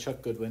video by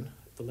Chuck Goodwin,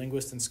 the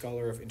linguist and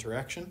scholar of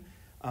interaction.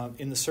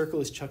 In the circle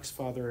is Chuck's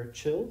father,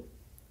 Chill.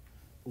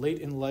 Late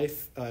in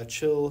life,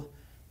 Chill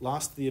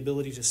lost the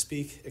ability to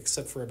speak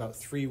except for about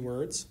 3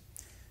 words.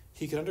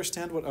 He could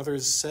understand what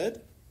others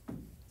said,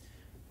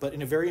 but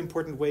in a very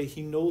important way,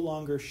 he no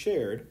longer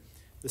shared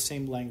the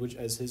same language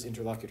as his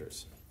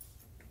interlocutors.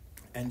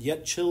 And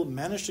yet Chill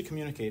managed to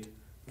communicate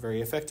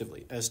very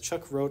effectively. As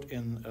Chuck wrote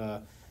in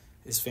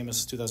his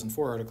famous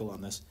 2004 article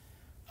on this,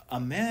 a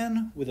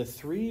man with a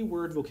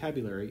 3-word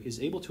vocabulary is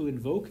able to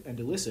invoke and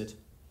elicit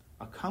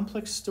a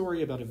complex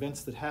story about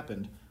events that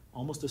happened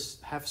almost a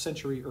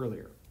half-century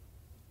earlier.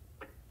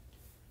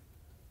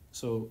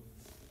 So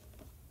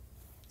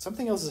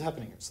something else is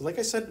happening here. So like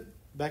I said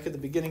back at the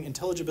beginning,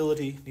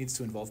 intelligibility needs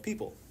to involve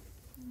people.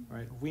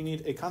 Right? We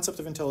need a concept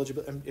of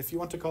intelligibility. And if you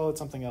want to call it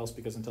something else,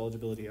 because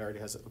intelligibility already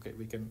has it, okay,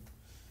 we can.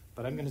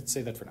 But I'm going to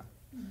say that for now.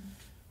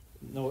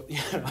 No,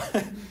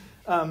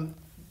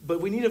 but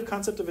we need a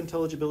concept of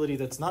intelligibility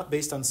that's not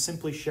based on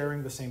simply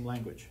sharing the same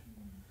language.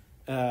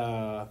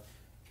 Call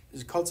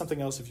it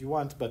something else if you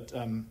want, but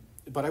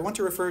I want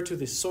to refer to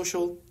the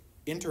social,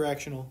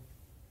 interactional,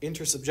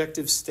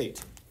 intersubjective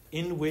state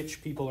in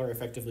which people are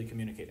effectively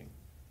communicating.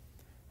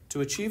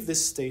 To achieve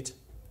this state,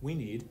 we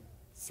need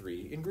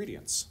 3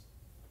 ingredients.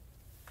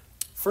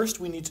 First,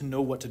 we need to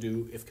know what to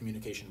do if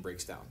communication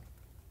breaks down.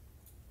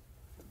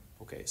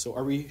 Okay, so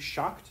are we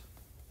shocked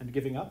and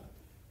giving up?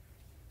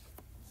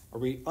 Are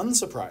we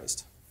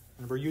unsurprised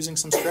and we're using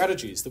some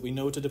strategies that we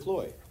know to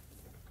deploy?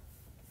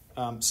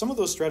 Some of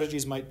those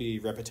strategies might be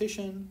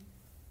repetition,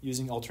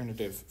 using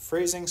alternative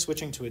phrasing,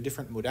 switching to a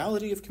different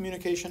modality of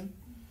communication,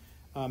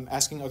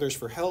 asking others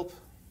for help,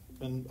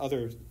 and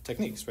other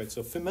techniques, right?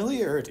 So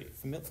familiarity.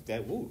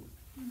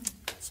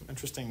 Some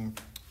interesting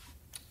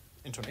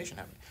intonation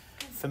happening.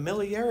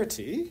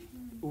 Familiarity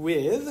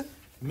with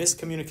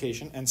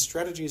miscommunication and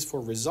strategies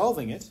for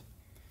resolving it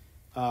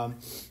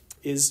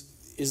is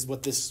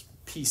what this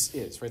piece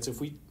is, right? So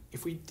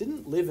if we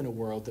didn't live in a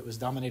world that was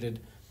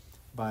dominated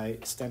by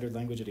standard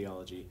language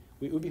ideology,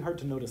 it would be hard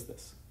to notice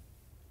this,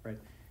 right?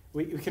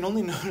 We can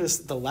only notice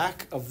the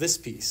lack of this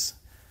piece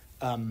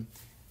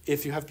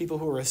if you have people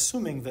who are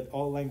assuming that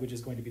all language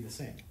is going to be the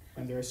same,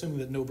 and they're assuming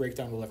that no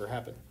breakdown will ever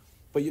happen.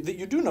 But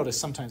you do notice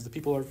sometimes that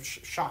people are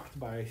shocked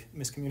by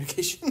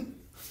miscommunication.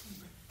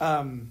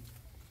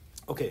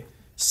 Okay.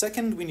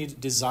 Second, we need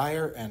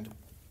desire and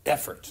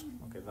effort.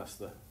 Okay, that's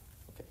the...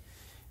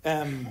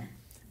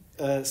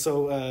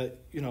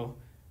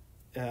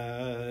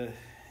 Okay.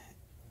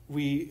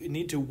 We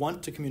need to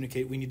want to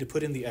communicate. We need to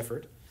put in the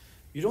effort.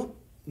 You don't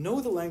know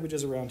the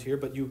languages around here,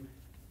 but you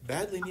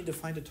badly need to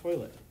find a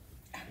toilet.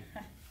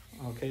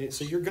 Okay,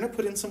 so you're going to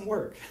put in some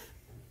work.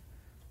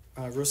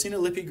 Rosina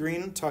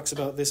Lippi-Green talks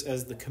about this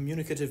as the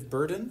communicative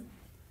burden,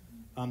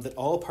 that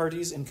all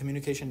parties in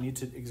communication need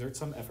to exert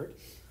some effort,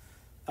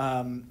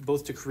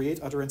 both to create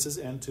utterances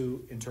and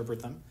to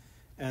interpret them.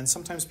 And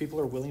sometimes people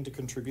are willing to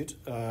contribute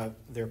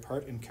their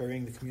part in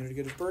carrying the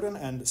communicative burden,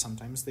 and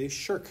sometimes they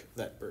shirk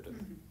that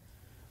burden.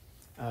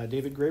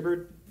 David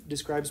Graeber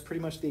describes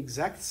pretty much the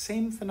exact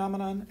same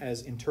phenomenon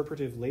as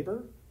interpretive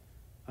labor,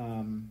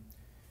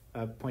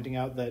 pointing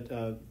out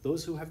that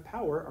those who have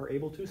power are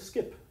able to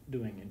skip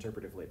doing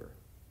interpretive labor,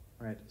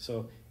 right?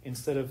 So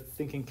instead of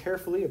thinking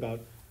carefully about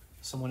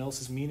someone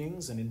else's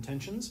meanings and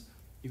intentions,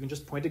 you can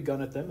just point a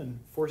gun at them and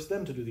force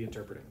them to do the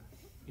interpreting.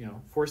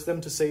 force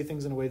them to say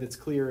things in a way that's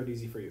clear and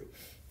easy for you.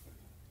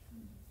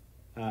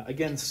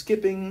 Again,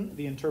 skipping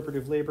the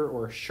interpretive labor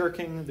or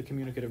shirking the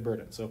communicative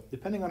burden. So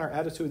depending on our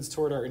attitudes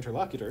toward our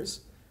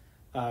interlocutors,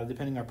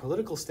 depending on our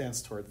political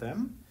stance toward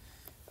them,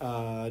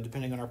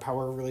 depending on our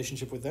power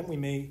relationship with them, we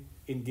may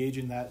engage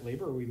in that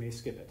labor or we may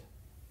skip it.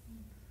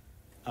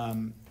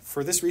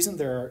 For this reason,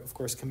 there are, of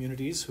course,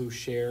 communities who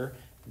share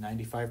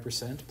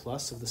 95%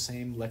 plus of the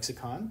same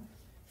lexicon,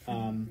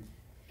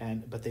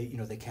 but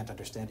they can't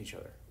understand each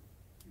other.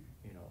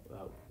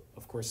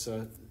 Of course,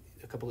 a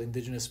couple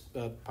indigenous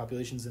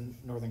populations in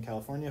Northern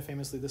California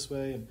famously this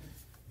way,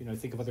 and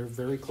think of other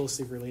very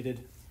closely related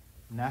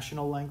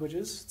national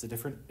languages.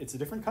 It's a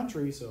different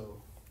country,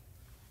 so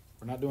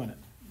we're not doing it.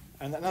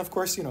 And then, of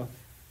course, on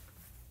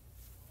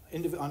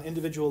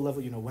individual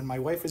level, when my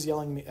wife is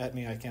yelling at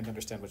me, I can't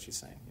understand what she's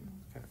saying,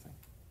 kind of thing.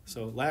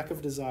 So lack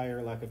of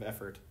desire, lack of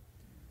effort,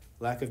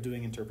 lack of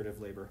doing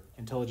interpretive labor,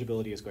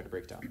 intelligibility is going to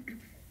break down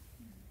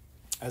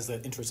as the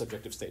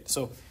intersubjective state.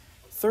 So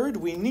third,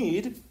 we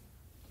need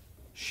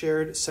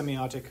shared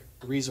semiotic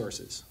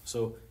resources.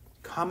 So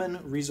common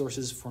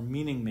resources for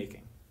meaning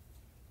making.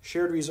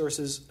 Shared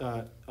resources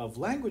of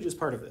language is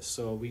part of this.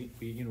 So we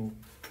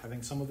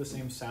having some of the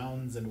same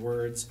sounds and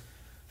words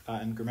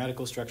and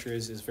grammatical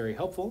structures is very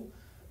helpful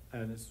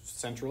and it's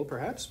central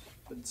perhaps.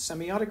 But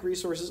semiotic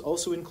resources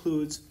also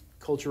includes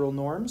cultural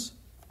norms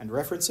and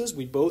references.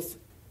 We both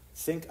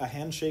think a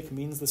handshake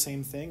means the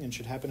same thing and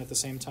should happen at the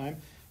same time.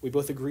 We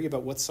both agree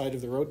about what side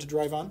of the road to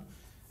drive on.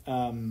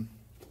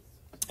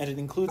 And it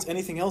includes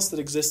anything else that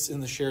exists in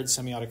the shared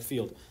semiotic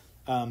field.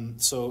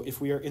 So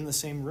if we are in the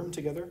same room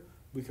together,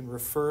 we can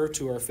refer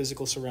to our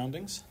physical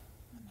surroundings.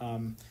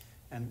 And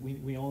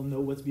we all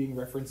know what's being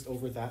referenced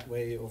over that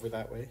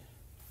way.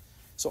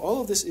 So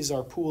all of this is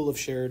our pool of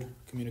shared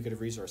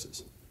communicative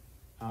resources.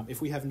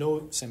 If we have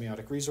no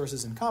semiotic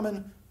resources in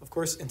common, of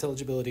course,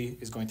 intelligibility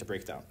is going to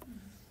break down.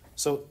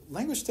 So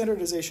language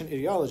standardization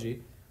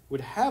ideology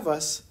would have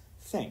us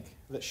think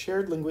that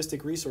shared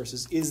linguistic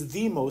resources is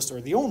the most or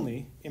the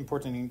only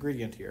important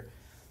ingredient here,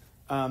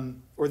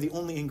 or the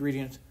only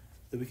ingredient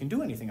that we can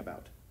do anything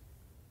about,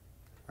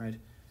 right?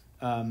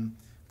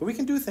 But we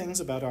can do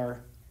things about our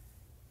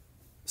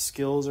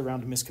skills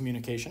around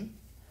miscommunication,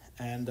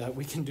 and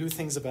we can do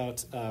things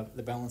about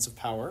the balance of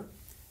power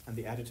and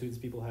the attitudes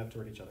people have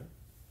toward each other.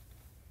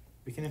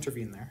 We can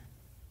intervene there.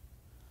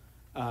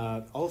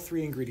 All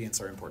three ingredients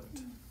are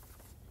important.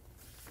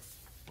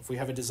 If we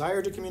have a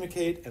desire to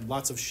communicate and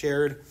lots of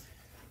shared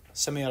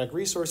semiotic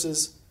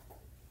resources,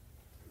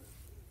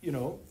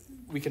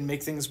 we can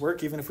make things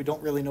work even if we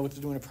don't really know what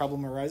to do when a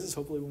problem arises.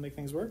 Hopefully we'll make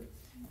things work.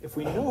 If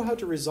we know how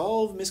to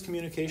resolve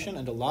miscommunication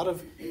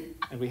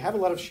and we have a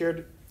lot of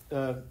shared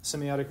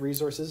semiotic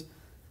resources,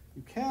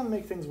 you can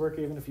make things work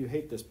even if you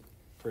hate this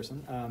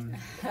person.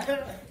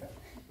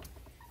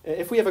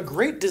 If we have a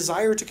great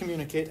desire to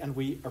communicate and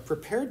we are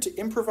prepared to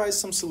improvise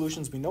some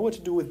solutions, we know what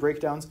to do with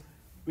breakdowns,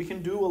 we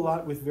can do a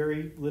lot with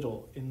very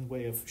little in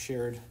way of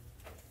shared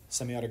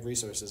semiotic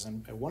resources.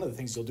 And one of the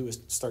things you'll do is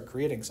start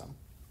creating some.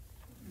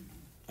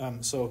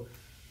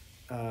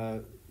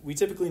 We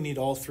typically need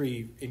all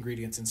three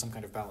ingredients in some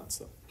kind of balance,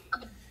 though.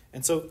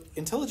 And so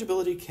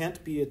intelligibility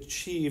can't be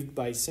achieved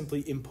by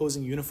simply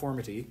imposing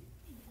uniformity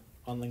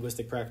on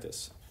linguistic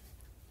practice,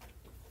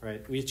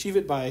 right? We achieve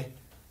it by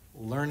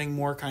learning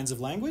more kinds of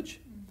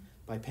language,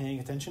 by paying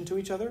attention to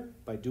each other,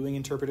 by doing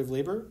interpretive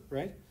labor,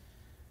 right?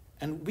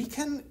 And we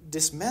can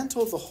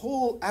dismantle the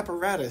whole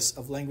apparatus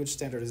of language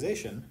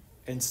standardization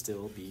and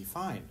still be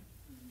fine.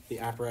 The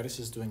apparatus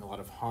is doing a lot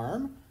of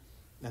harm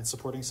and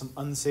supporting some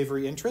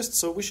unsavory interests,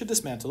 so we should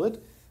dismantle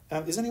it.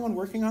 Is anyone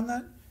working on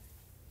that?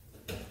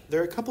 There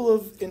are a couple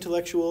of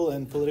intellectual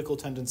and political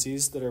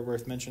tendencies that are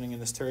worth mentioning in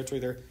this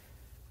territory.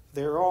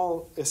 They're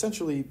all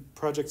essentially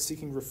projects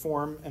seeking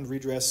reform and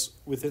redress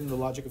within the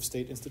logic of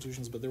state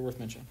institutions, but they're worth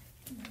mentioning.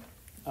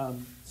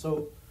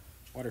 So,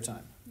 water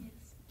time. Yes.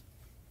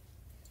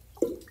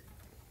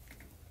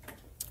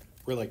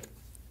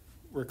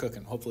 We're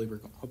cooking. Hopefully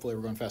we're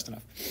going fast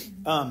enough.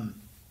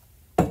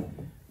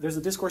 There's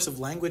a discourse of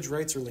language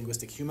rights or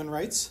linguistic human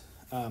rights.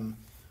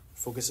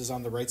 Focuses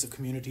on the rights of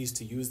communities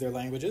to use their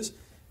languages,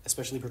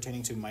 especially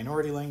pertaining to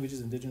minority languages,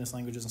 indigenous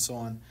languages, and so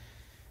on.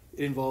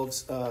 It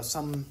involves there's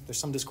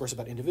some discourse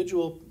about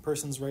individual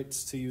persons'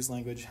 rights to use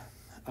language.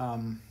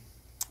 And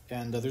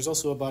there's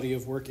also a body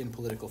of work in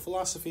political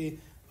philosophy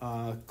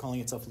calling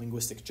itself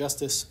linguistic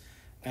justice.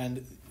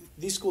 And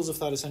these schools of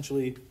thought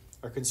essentially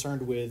are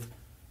concerned with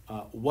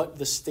what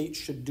the state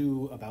should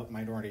do about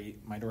minority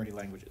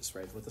languages,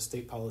 right? What the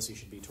state policy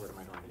should be toward a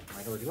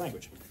minority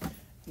language.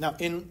 Now,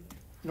 in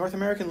North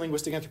American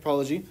linguistic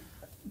anthropology,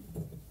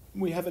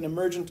 we have an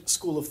emergent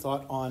school of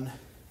thought on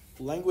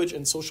language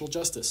and social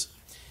justice.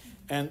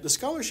 And the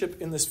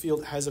scholarship in this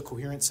field has a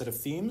coherent set of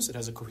themes. It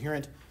has a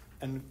coherent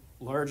and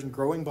large and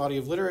growing body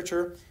of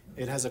literature.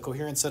 It has a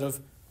coherent set of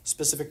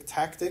specific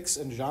tactics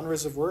and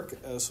genres of work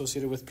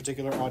associated with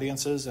particular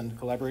audiences and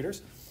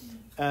collaborators.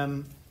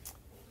 I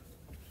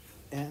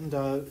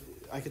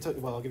could tell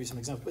you, I'll give you some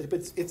examples,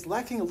 but it's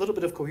lacking a little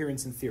bit of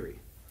coherence in theory,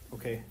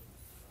 okay?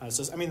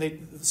 Some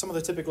of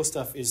the typical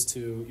stuff is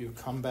to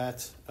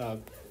combat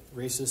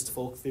racist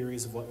folk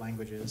theories of what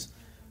language is,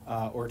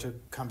 or to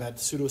combat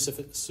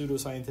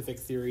pseudoscientific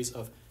theories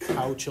of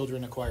how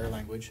children acquire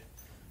language.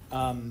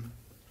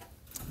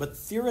 But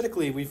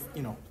theoretically,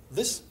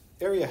 this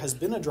area has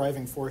been a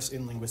driving force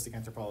in linguistic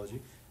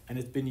anthropology, and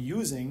it's been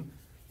using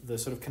the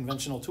sort of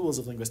conventional tools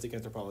of linguistic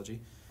anthropology.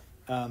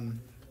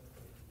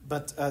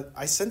 But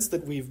I sense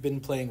that we've been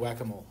playing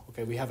whack-a-mole.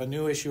 Okay, we have a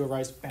new issue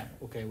arise, bam.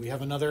 Okay, we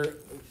have another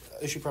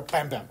issue,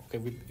 bam, bam.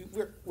 Okay,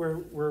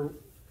 we're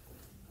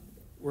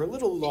a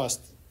little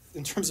lost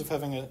in terms of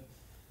having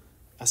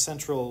a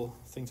central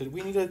thing to do.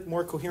 We need a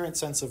more coherent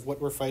sense of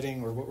what we're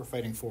fighting or what we're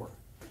fighting for,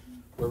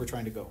 where we're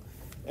trying to go.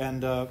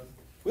 And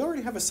we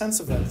already have a sense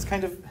of that. It's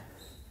kind of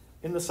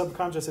in the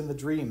subconscious, in the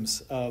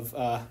dreams of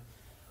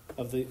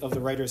the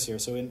writers here.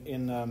 So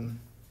in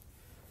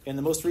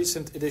the most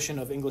recent edition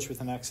of English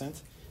with an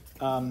Accent,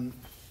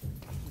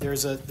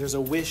 there's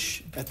a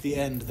wish at the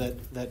end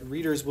that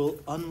readers will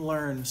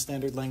unlearn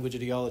standard language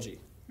ideology.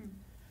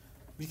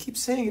 We keep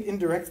saying it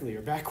indirectly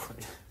or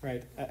backward,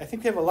 right? I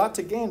think we have a lot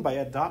to gain by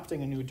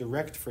adopting a new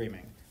direct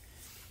framing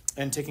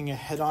and taking a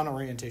head-on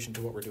orientation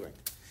to what we're doing.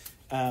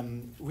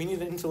 We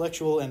need an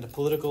intellectual and a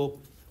political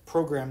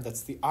program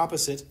that's the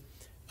opposite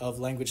of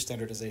language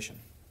standardization.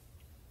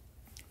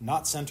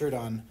 Not centered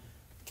on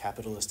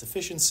capitalist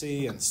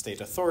efficiency and state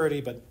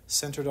authority, but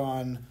centered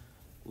on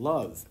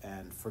love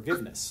and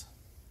forgiveness.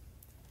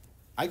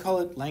 I call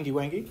it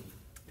Langywangy.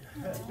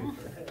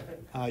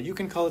 You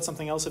can call it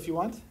something else if you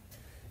want.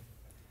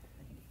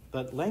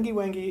 But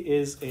Langywangy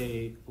is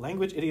a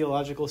language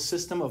ideological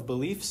system of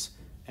beliefs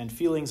and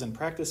feelings and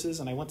practices,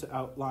 and I want to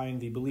outline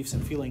the beliefs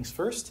and feelings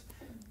first.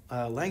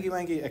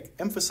 Langywangy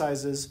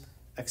emphasizes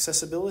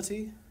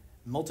accessibility,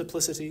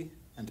 multiplicity,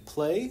 and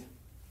play.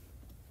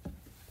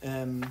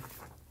 And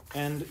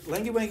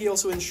Langywangy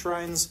also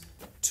enshrines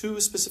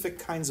two specific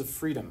kinds of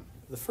freedom.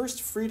 The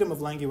first freedom of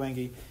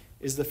Langywangy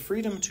is the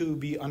freedom to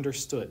be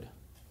understood.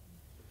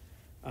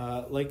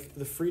 Like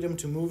the freedom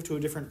to move to a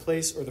different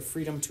place or the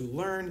freedom to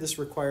learn, this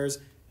requires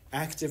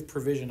active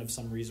provision of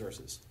some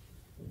resources.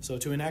 So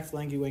to enact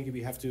Langywangy,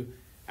 we have to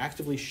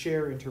actively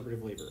share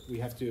interpretive labor. We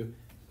have to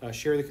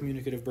share the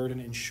communicative burden,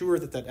 ensure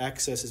that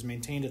access is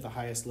maintained at the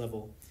highest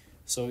level.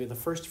 So the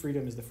first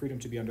freedom is the freedom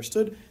to be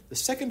understood. The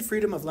second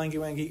freedom of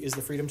Langywangy is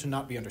the freedom to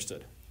not be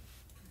understood.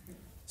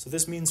 So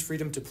this means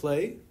freedom to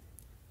play,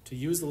 to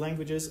use the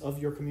languages of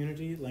your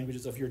community,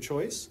 languages of your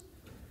choice.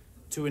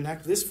 To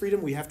enact this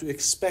freedom, we have to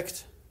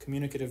expect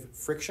communicative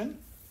friction.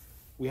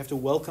 We have to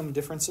welcome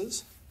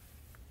differences.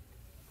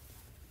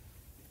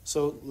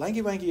 So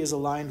Langywangy is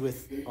aligned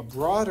with a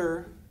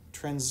broader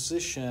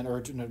transformation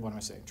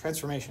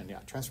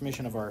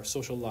of our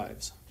social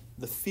lives.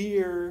 The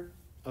fear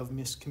of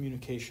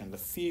miscommunication, the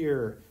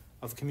fear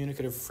of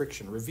communicative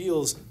friction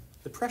reveals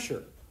the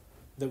pressure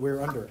that we're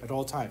under at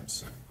all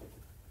times.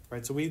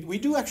 Right? So we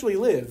do actually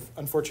live,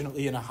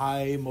 unfortunately, in a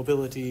high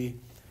mobility,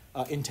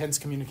 intense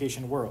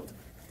communication world.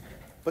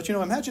 But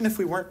imagine if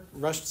we weren't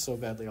rushed so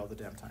badly all the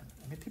damn time.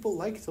 I mean, people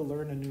like to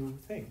learn a new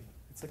thing.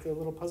 It's like a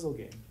little puzzle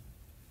game.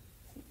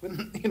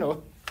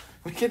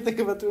 We can't think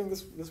about doing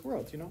this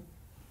world,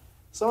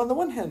 So on the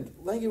one hand,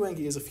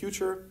 Langywangy is a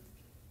future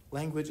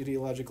language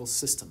ideological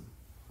system,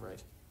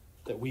 right,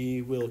 that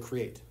we will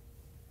create.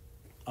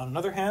 On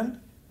another hand,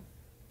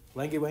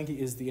 Langywangy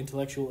is the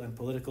intellectual and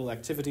political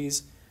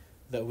activities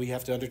that we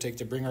have to undertake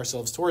to bring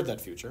ourselves toward that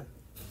future.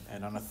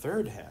 And on a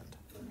third hand,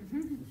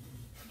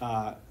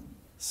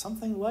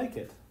 something like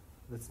it,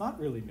 that's not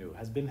really new,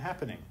 has been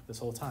happening this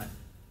whole time.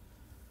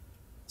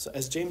 So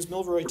as James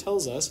Milroy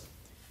tells us,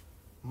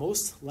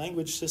 most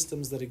language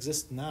systems that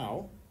exist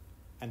now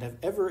and have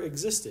ever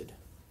existed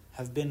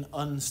have been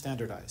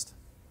unstandardized.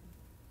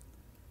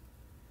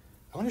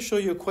 I want to show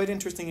you a quite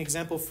interesting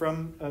example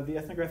from the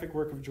ethnographic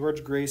work of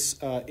George Grace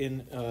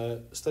in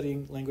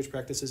studying language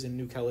practices in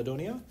New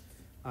Caledonia.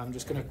 I'm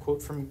just going to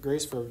quote from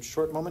Grace for a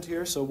short moment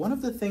here. So one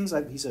of the things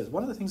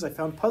I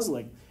found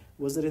puzzling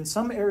was that in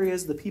some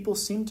areas the people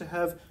seemed to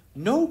have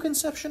no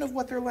conception of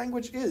what their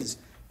language is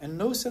and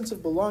no sense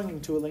of belonging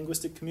to a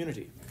linguistic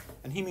community.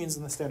 And he means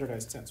in the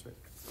standardized sense, right?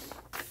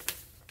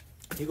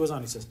 He goes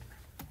on, he says,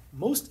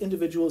 most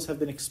individuals have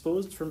been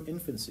exposed from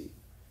infancy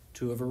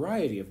to a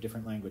variety of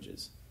different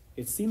languages.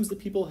 It seems that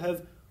people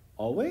have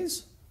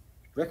always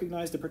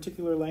recognized a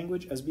particular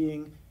language as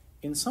being,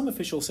 in some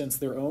official sense,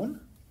 their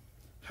own.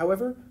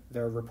 However,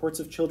 there are reports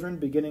of children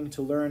beginning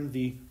to learn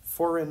the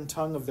foreign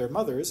tongue of their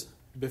mothers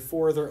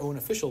before their own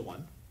official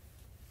one.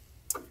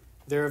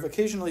 There have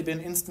occasionally been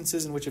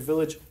instances in which a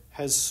village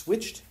has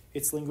switched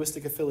its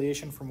linguistic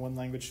affiliation from one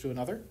language to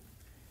another.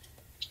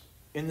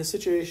 In the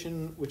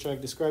situation which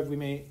I've described, we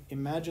may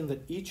imagine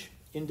that each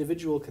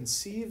individual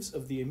conceives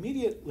of the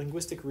immediate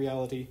linguistic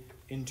reality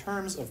in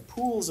terms of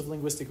pools of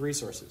linguistic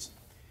resources.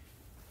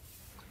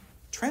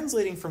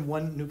 Translating from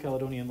one New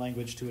Caledonian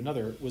language to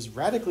another was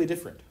radically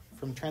different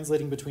from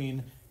translating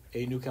between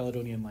a New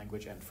Caledonian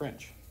language and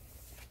French.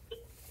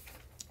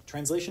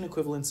 Translation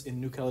equivalents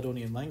in New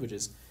Caledonian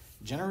languages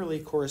generally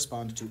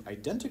correspond to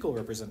identical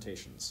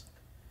representations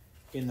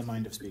in the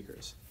mind of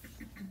speakers,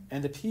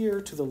 and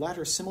appear to the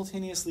latter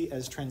simultaneously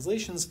as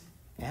translations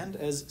and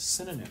as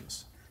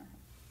synonyms.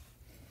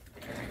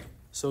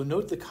 So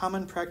note the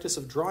common practice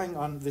of drawing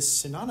on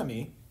this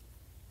synonymy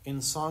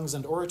in songs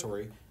and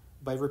oratory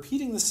by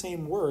repeating the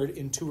same word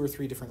in 2 or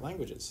 3 different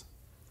languages.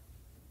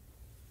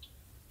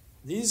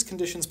 These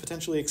conditions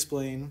potentially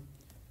explain,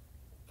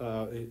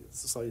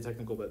 it's slightly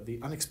technical, but the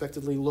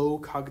unexpectedly low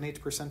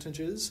cognate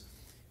percentages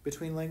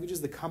between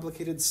languages, the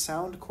complicated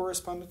sound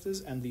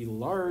correspondences, and the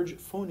large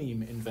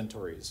phoneme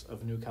inventories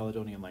of New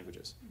Caledonian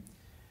languages.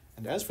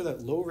 And as for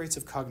that low rates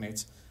of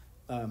cognates,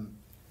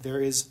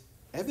 there is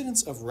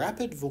evidence of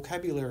rapid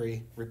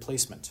vocabulary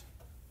replacement,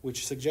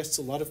 which suggests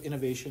a lot of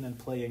innovation and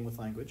playing with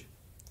language.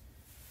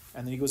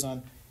 And then he goes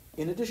on,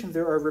 in addition,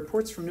 there are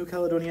reports from New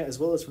Caledonia as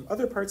well as from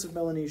other parts of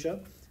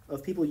Melanesia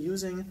of people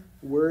using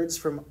words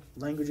from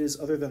languages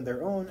other than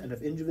their own and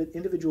of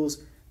individuals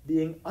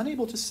being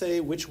unable to say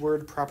which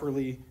word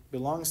properly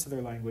belongs to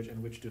their language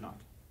and which do not.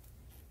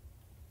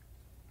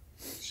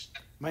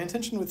 My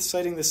intention with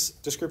citing this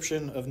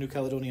description of New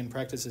Caledonian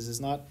practices is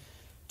not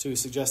to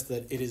suggest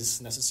that it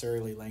is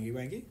necessarily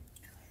Langywangy,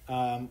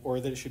 or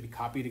that it should be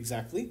copied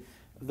exactly.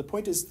 The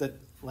point is that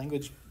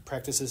language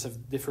practices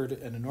have differed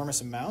an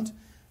enormous amount.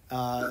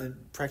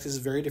 Practices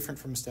very different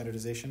from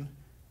standardization,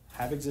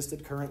 have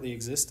existed, currently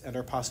exist, and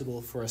are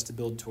possible for us to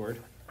build toward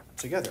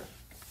together.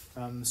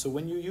 So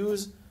when you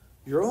use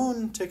your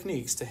own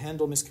techniques to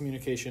handle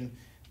miscommunication,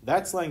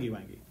 that's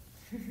Langywangy.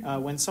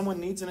 When someone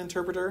needs an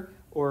interpreter,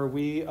 or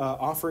we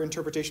offer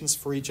interpretations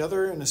for each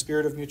other in a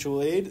spirit of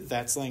mutual aid,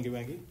 that's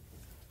Langywangy.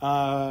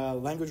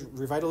 Language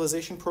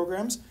revitalization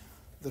programs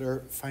that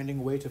are finding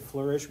a way to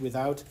flourish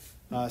without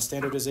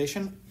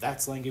standardization,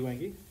 that's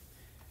Langywangy.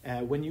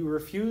 When you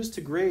refuse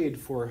to grade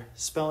for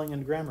spelling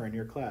and grammar in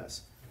your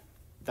class,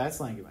 that's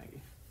Langywangy.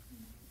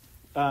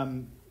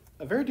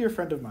 A very dear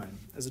friend of mine,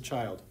 as a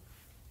child,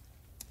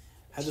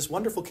 had this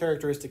wonderful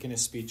characteristic in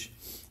his speech,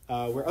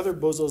 where other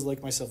bozos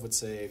like myself would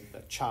say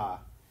cha,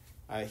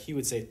 he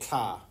would say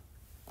ta.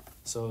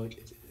 So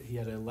he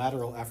had a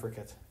lateral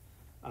affricate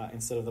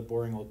instead of the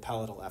boring old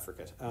palatal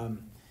affricate.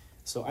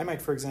 So I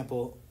might, for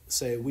example,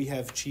 say we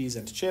have cheese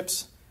and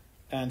chips,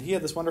 and he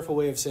had this wonderful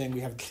way of saying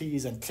we have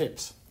cheese and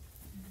chips.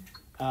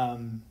 I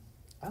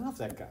love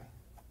that guy,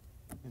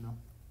 you know.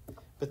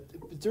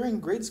 But during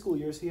grade school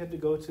years, he had to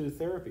go to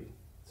therapy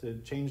to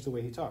change the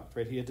way he talked,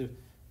 right? He had to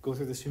go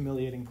through this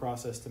humiliating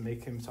process to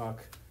make him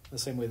talk the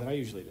same way that I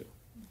usually do.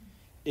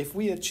 If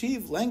we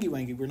achieve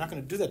Langywangy, we're not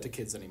going to do that to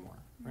kids anymore,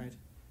 right?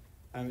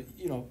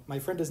 You know, my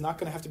friend is not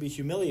going to have to be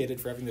humiliated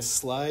for having this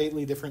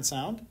slightly different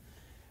sound,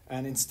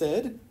 and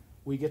instead,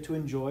 we get to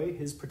enjoy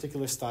his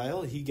particular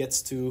style. He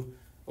gets to,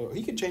 or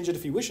he can change it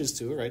if he wishes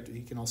to, right?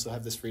 He can also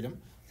have this freedom,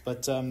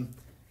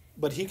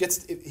 but he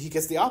gets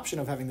the option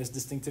of having this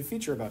distinctive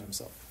feature about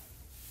himself.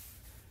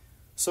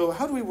 So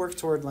how do we work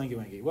toward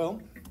Langywangy? Well,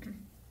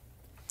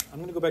 I'm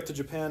going to go back to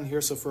Japan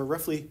here. So for a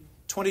roughly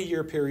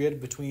 20-year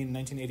period between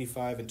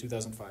 1985 and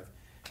 2005,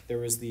 there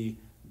was the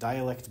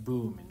dialect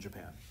boom in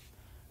Japan,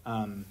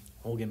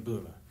 Holgen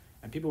boom.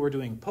 And people were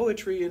doing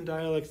poetry in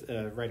dialect,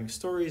 writing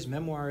stories,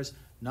 memoirs,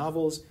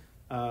 novels.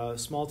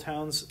 Small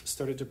towns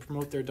started to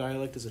promote their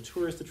dialect as a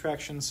tourist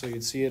attraction, so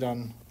you'd see it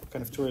on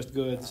kind of tourist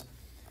goods,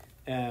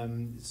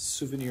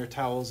 souvenir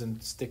towels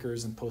and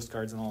stickers and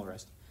postcards and all the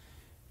rest.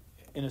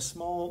 In a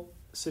small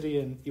city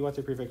in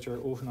Iwate Prefecture,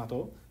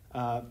 Ofunato,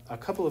 a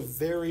couple of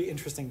very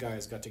interesting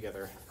guys got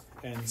together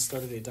and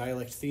started a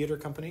dialect theater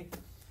company.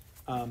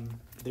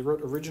 They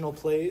wrote original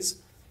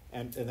plays,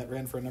 and that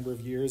ran for a number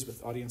of years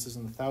with audiences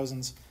in the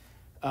thousands.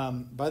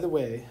 By the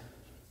way,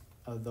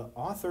 the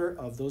author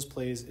of those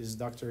plays is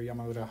Dr.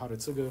 Yamaura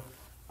Harutsugu.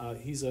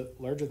 He's a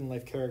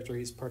larger-than-life character.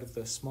 He's part of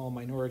the small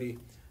minority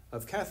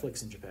of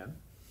Catholics in Japan.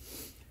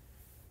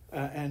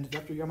 And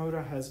Dr.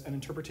 Yamaura has an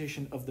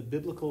interpretation of the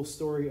biblical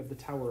story of the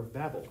Tower of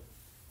Babel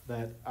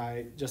that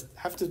I just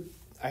have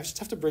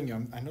to bring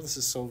you. I know this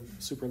is so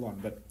super long,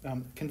 but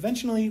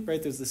conventionally,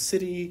 right, there's the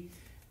city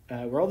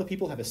where all the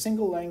people have a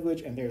single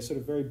language, and they're sort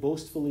of very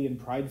boastfully and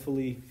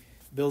pridefully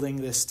building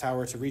this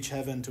tower to reach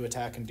heaven, to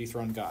attack and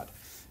dethrone God.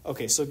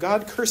 Okay, so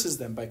God curses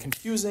them by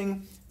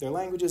confusing their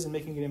languages and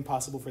making it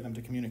impossible for them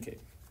to communicate.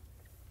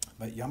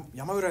 But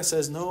Yamaura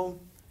says, no,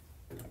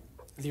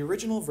 the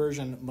original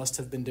version must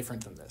have been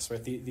different than this,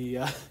 right?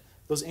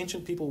 Those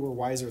ancient people were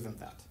wiser than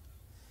that.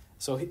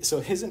 So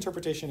his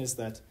interpretation is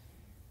that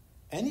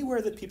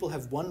anywhere that people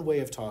have one way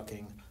of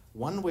talking,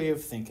 one way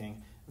of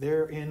thinking,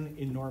 they're in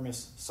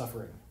enormous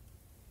suffering.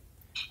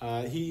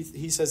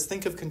 He says,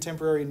 think of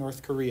contemporary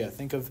North Korea,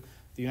 think of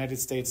the United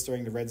States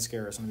during the Red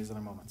Scare or some of these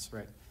other moments,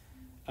 right?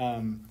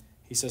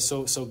 He says,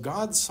 so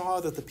God saw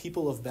that the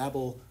people of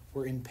Babel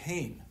were in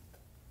pain,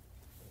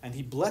 and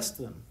he blessed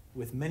them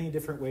with many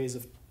different ways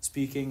of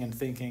speaking and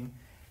thinking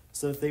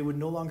so that they would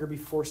no longer be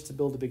forced to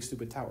build a big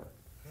stupid tower.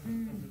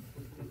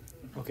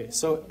 Okay,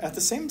 so at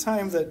the same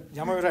time that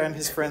Yamaura and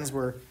his friends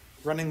were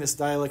running this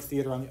dialect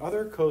theater on the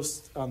other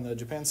coast, on the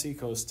Japan Sea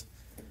coast,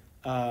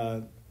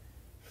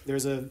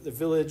 there's a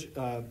village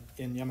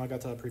in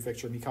Yamagata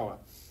Prefecture, Mikawa,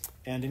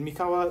 And in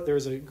Mikawa,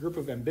 there's a group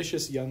of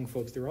ambitious young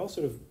folks. They were all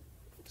sort of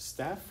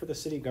staff for the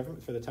city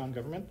government, for the town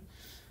government.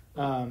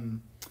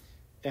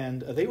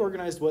 And they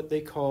organized what they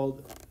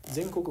called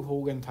Zenkoku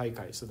Hogen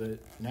Taikai, so the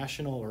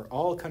national or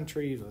all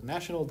country, the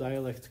national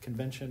dialect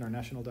convention or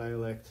national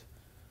dialect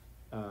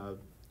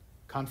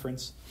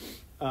conference.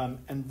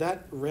 And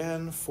that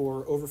ran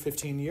for over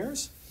 15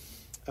 years,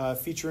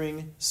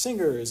 featuring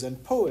singers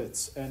and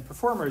poets and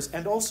performers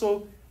and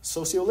also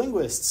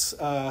sociolinguists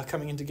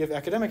coming in to give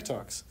academic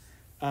talks.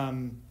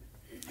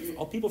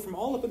 All people from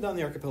all up and down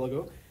the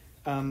archipelago.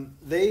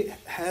 They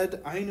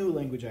had Ainu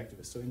language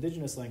activists, so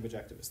indigenous language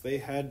activists. They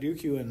had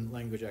Ryukyuan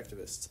language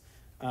activists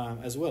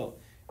as well.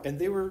 And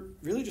they were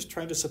really just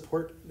trying to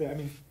support,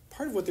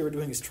 part of what they were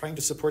doing is trying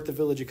to support the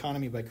village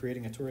economy by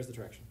creating a tourist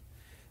attraction.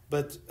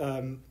 But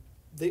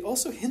they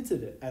also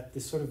hinted at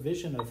this sort of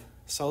vision of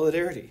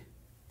solidarity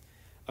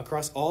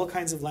across all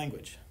kinds of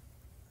language,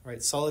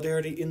 right?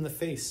 Solidarity in the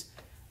face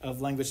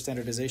of language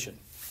standardization.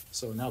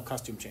 So now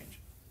costume change.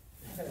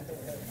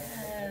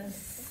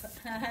 Yes.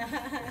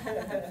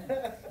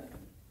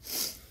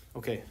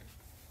 Okay.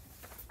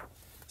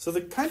 So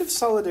the kind of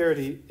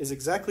solidarity is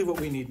exactly what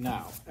we need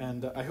now,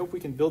 and I hope we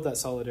can build that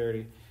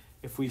solidarity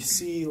if we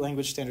see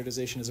language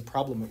standardization as a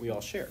problem that we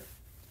all share.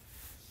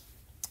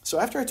 So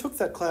after I took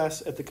that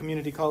class at the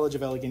Community College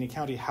of Allegheny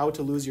County, How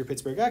to Lose Your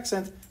Pittsburgh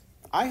Accent,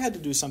 I had to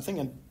do something,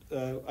 and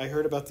I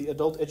heard about the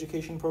adult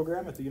education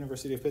program at the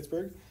University of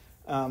Pittsburgh,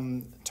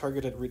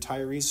 targeted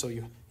retirees, so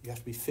you have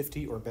to be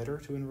 50 or better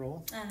to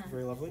enroll. Uh-huh.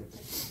 Very lovely.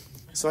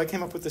 So I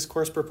came up with this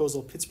course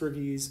proposal,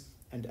 Pittsburghese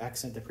and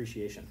Accent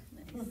Appreciation.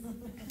 Nice.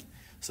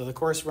 So the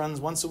course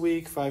runs once a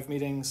week, 5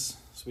 meetings.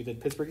 So we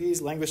did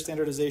Pittsburghese, language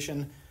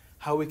standardization,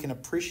 how we can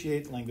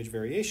appreciate language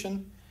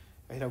variation.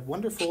 I had a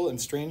wonderful and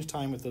strange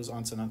time with those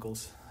aunts and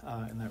uncles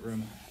in that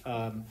room.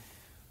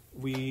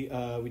 We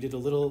did a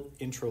little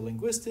intro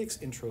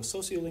linguistics, intro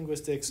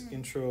sociolinguistics,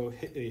 intro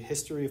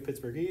history of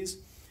Pittsburghese.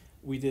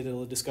 We did a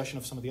little discussion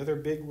of some of the other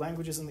big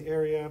languages in the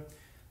area,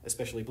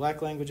 especially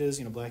black languages,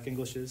 black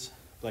Englishes,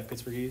 black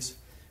Pittsburghese.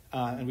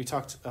 And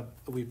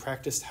we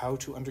practiced how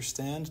to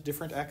understand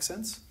different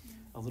accents,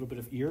 a little bit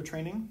of ear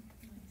training.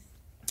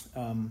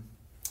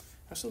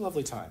 That's a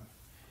lovely time.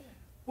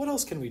 What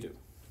else can we do?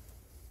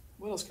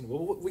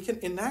 Well, we can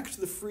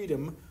enact the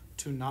freedom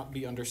to not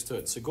be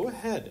understood. So go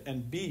ahead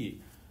and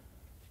be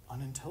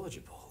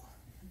unintelligible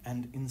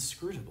and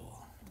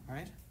inscrutable,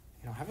 right?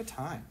 Have a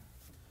time.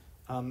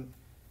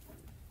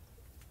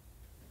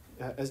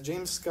 As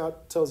James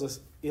Scott tells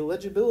us,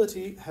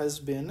 illegibility has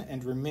been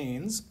and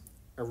remains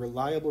a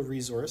reliable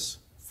resource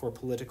for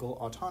political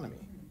autonomy.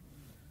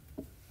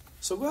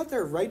 So go out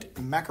there, write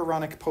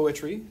macaronic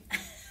poetry,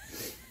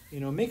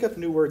 make up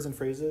new words and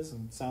phrases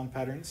and sound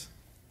patterns.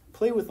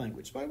 Play with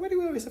language. Why do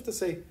we always have to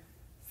say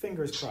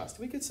fingers crossed?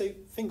 We could say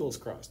fingles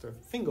crossed or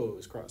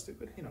fingos crossed.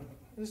 But,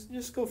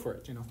 just go for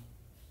it,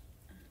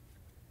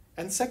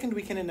 And second,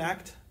 we can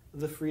enact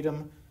the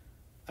freedom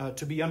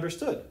to be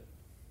understood.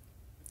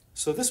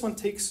 So this one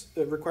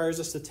requires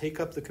us to take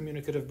up the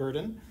communicative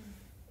burden,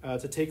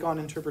 to take on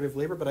interpretive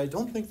labor, but I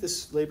don't think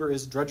this labor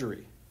is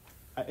drudgery.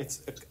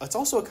 It's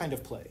also a kind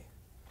of play.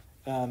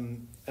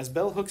 As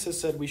Bell Hooks has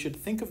said, we should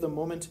think of the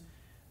moment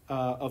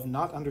of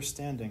not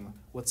understanding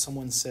what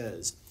someone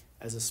says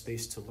as a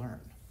space to learn.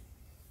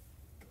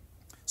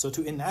 So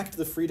to enact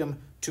the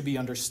freedom to be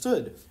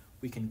understood,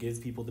 we can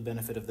give people the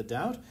benefit of the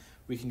doubt,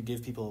 we can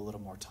give people a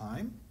little more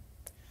time,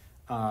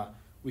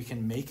 we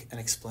can make an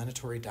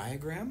explanatory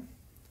diagram,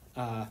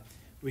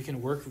 we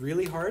can work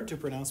really hard to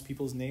pronounce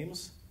people's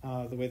names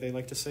the way they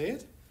like to say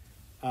it.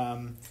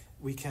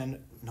 We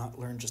can not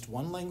learn just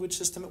one language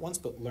system at once,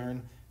 but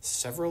learn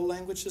several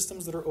language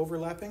systems that are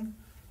overlapping.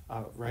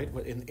 Right?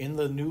 In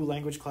the new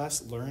language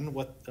class, learn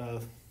what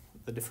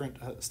the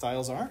different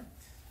styles are.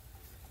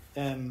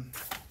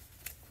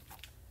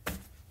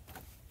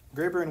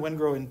 Graeber and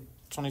Wengrow in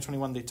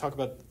 2021, they talk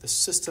about the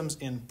systems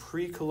in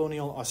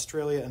pre-colonial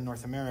Australia and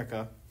North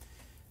America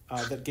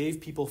that gave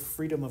people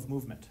freedom of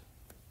movement.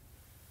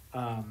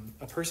 A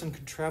person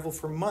could travel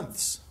for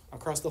months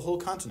across the whole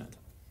continent.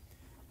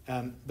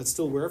 But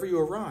still, wherever you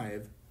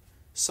arrive,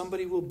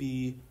 somebody will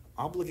be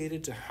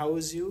obligated to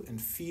house you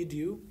and feed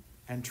you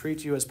and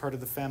treat you as part of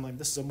the family.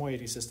 This is a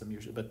moiety system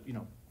usually, but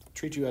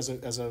treat you as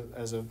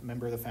a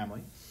member of the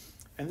family.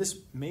 And this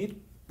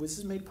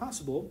is made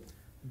possible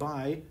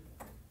by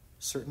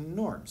certain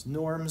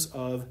norms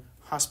of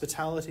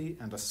hospitality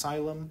and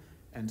asylum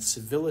and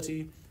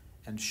civility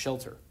and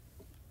shelter.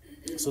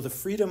 So the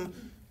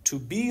freedom to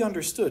be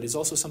understood is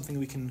also something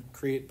we can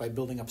create by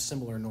building up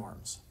similar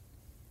norms.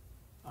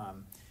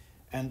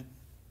 And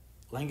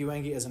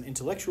Langywangy as an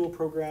intellectual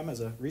program, as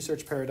a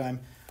research paradigm,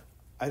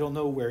 I don't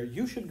know where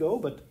you should go,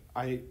 but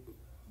I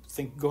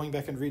think going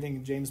back and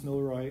reading James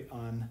Milroy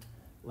on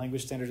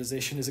language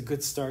standardization is a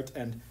good start,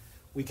 and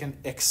we can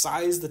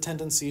excise the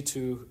tendency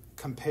to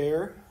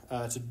compare,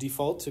 to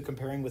default to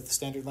comparing with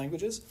standard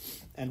languages,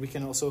 and we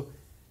can also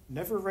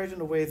never write in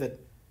a way that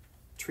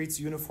treats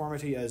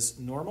uniformity as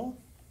normal,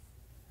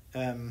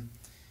 and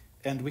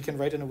we can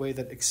write in a way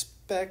that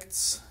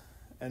expects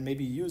and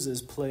maybe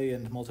uses play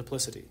and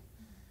multiplicity.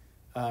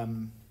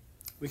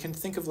 We can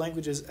think of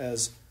languages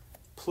as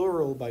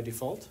plural by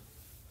default.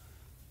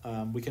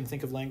 We can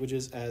think of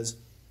languages as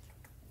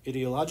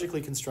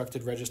ideologically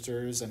constructed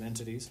registers and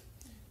entities.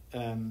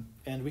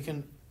 And we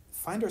can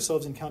find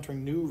ourselves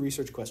encountering new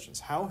research questions.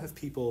 How have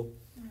people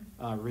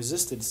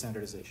resisted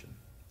standardization?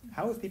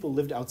 How have people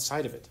lived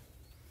outside of it?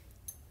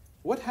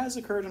 What has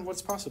occurred and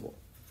what's possible?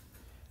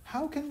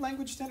 How can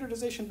language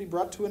standardization be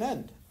brought to an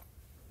end?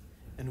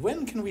 And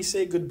when can we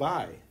say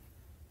goodbye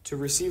to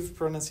received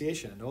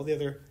pronunciation and all the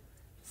other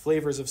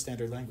flavors of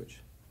standard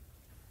language?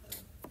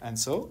 And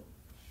so,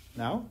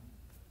 now,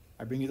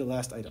 I bring you the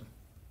last item,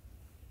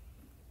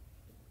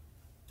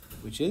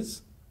 which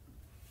is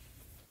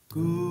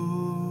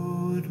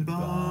Goodbye,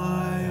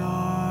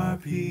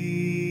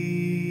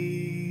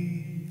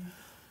 RP.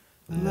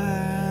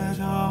 Let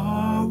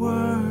our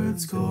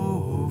words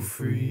go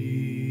free.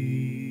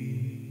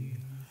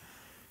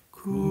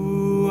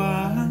 Coo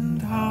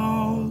and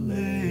howl,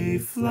 lay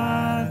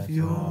flat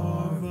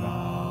your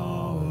vowels.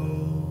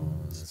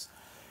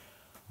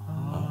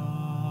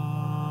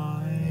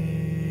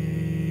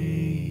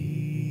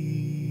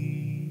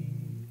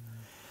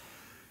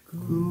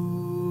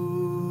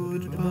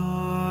 Goodbye,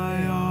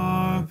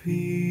 RP.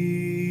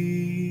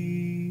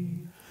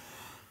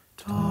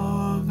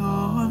 Tongue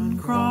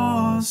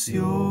uncross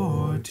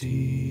your T's.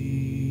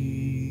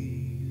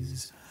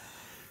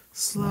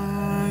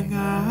 Slang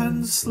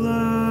and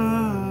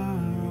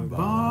slur,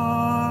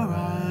 bar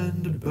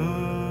and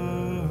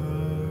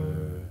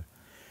burr.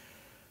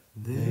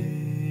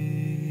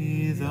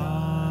 They,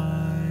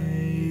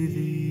 thy,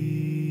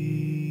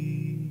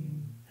 thee.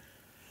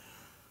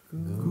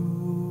 Goodbye,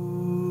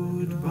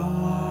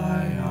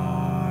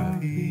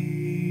 RP.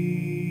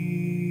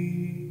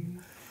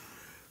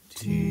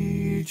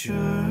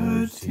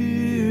 Teacher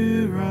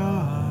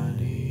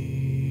tyranny.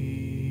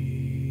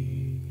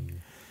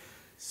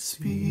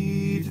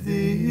 Speed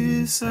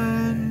this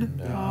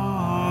and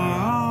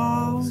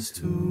ours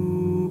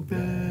to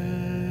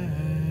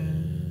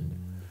bend.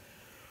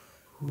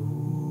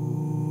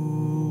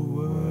 Who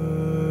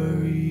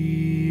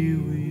worry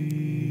we?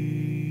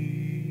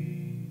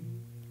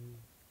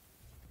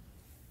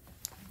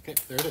 Okay,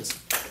 there it is.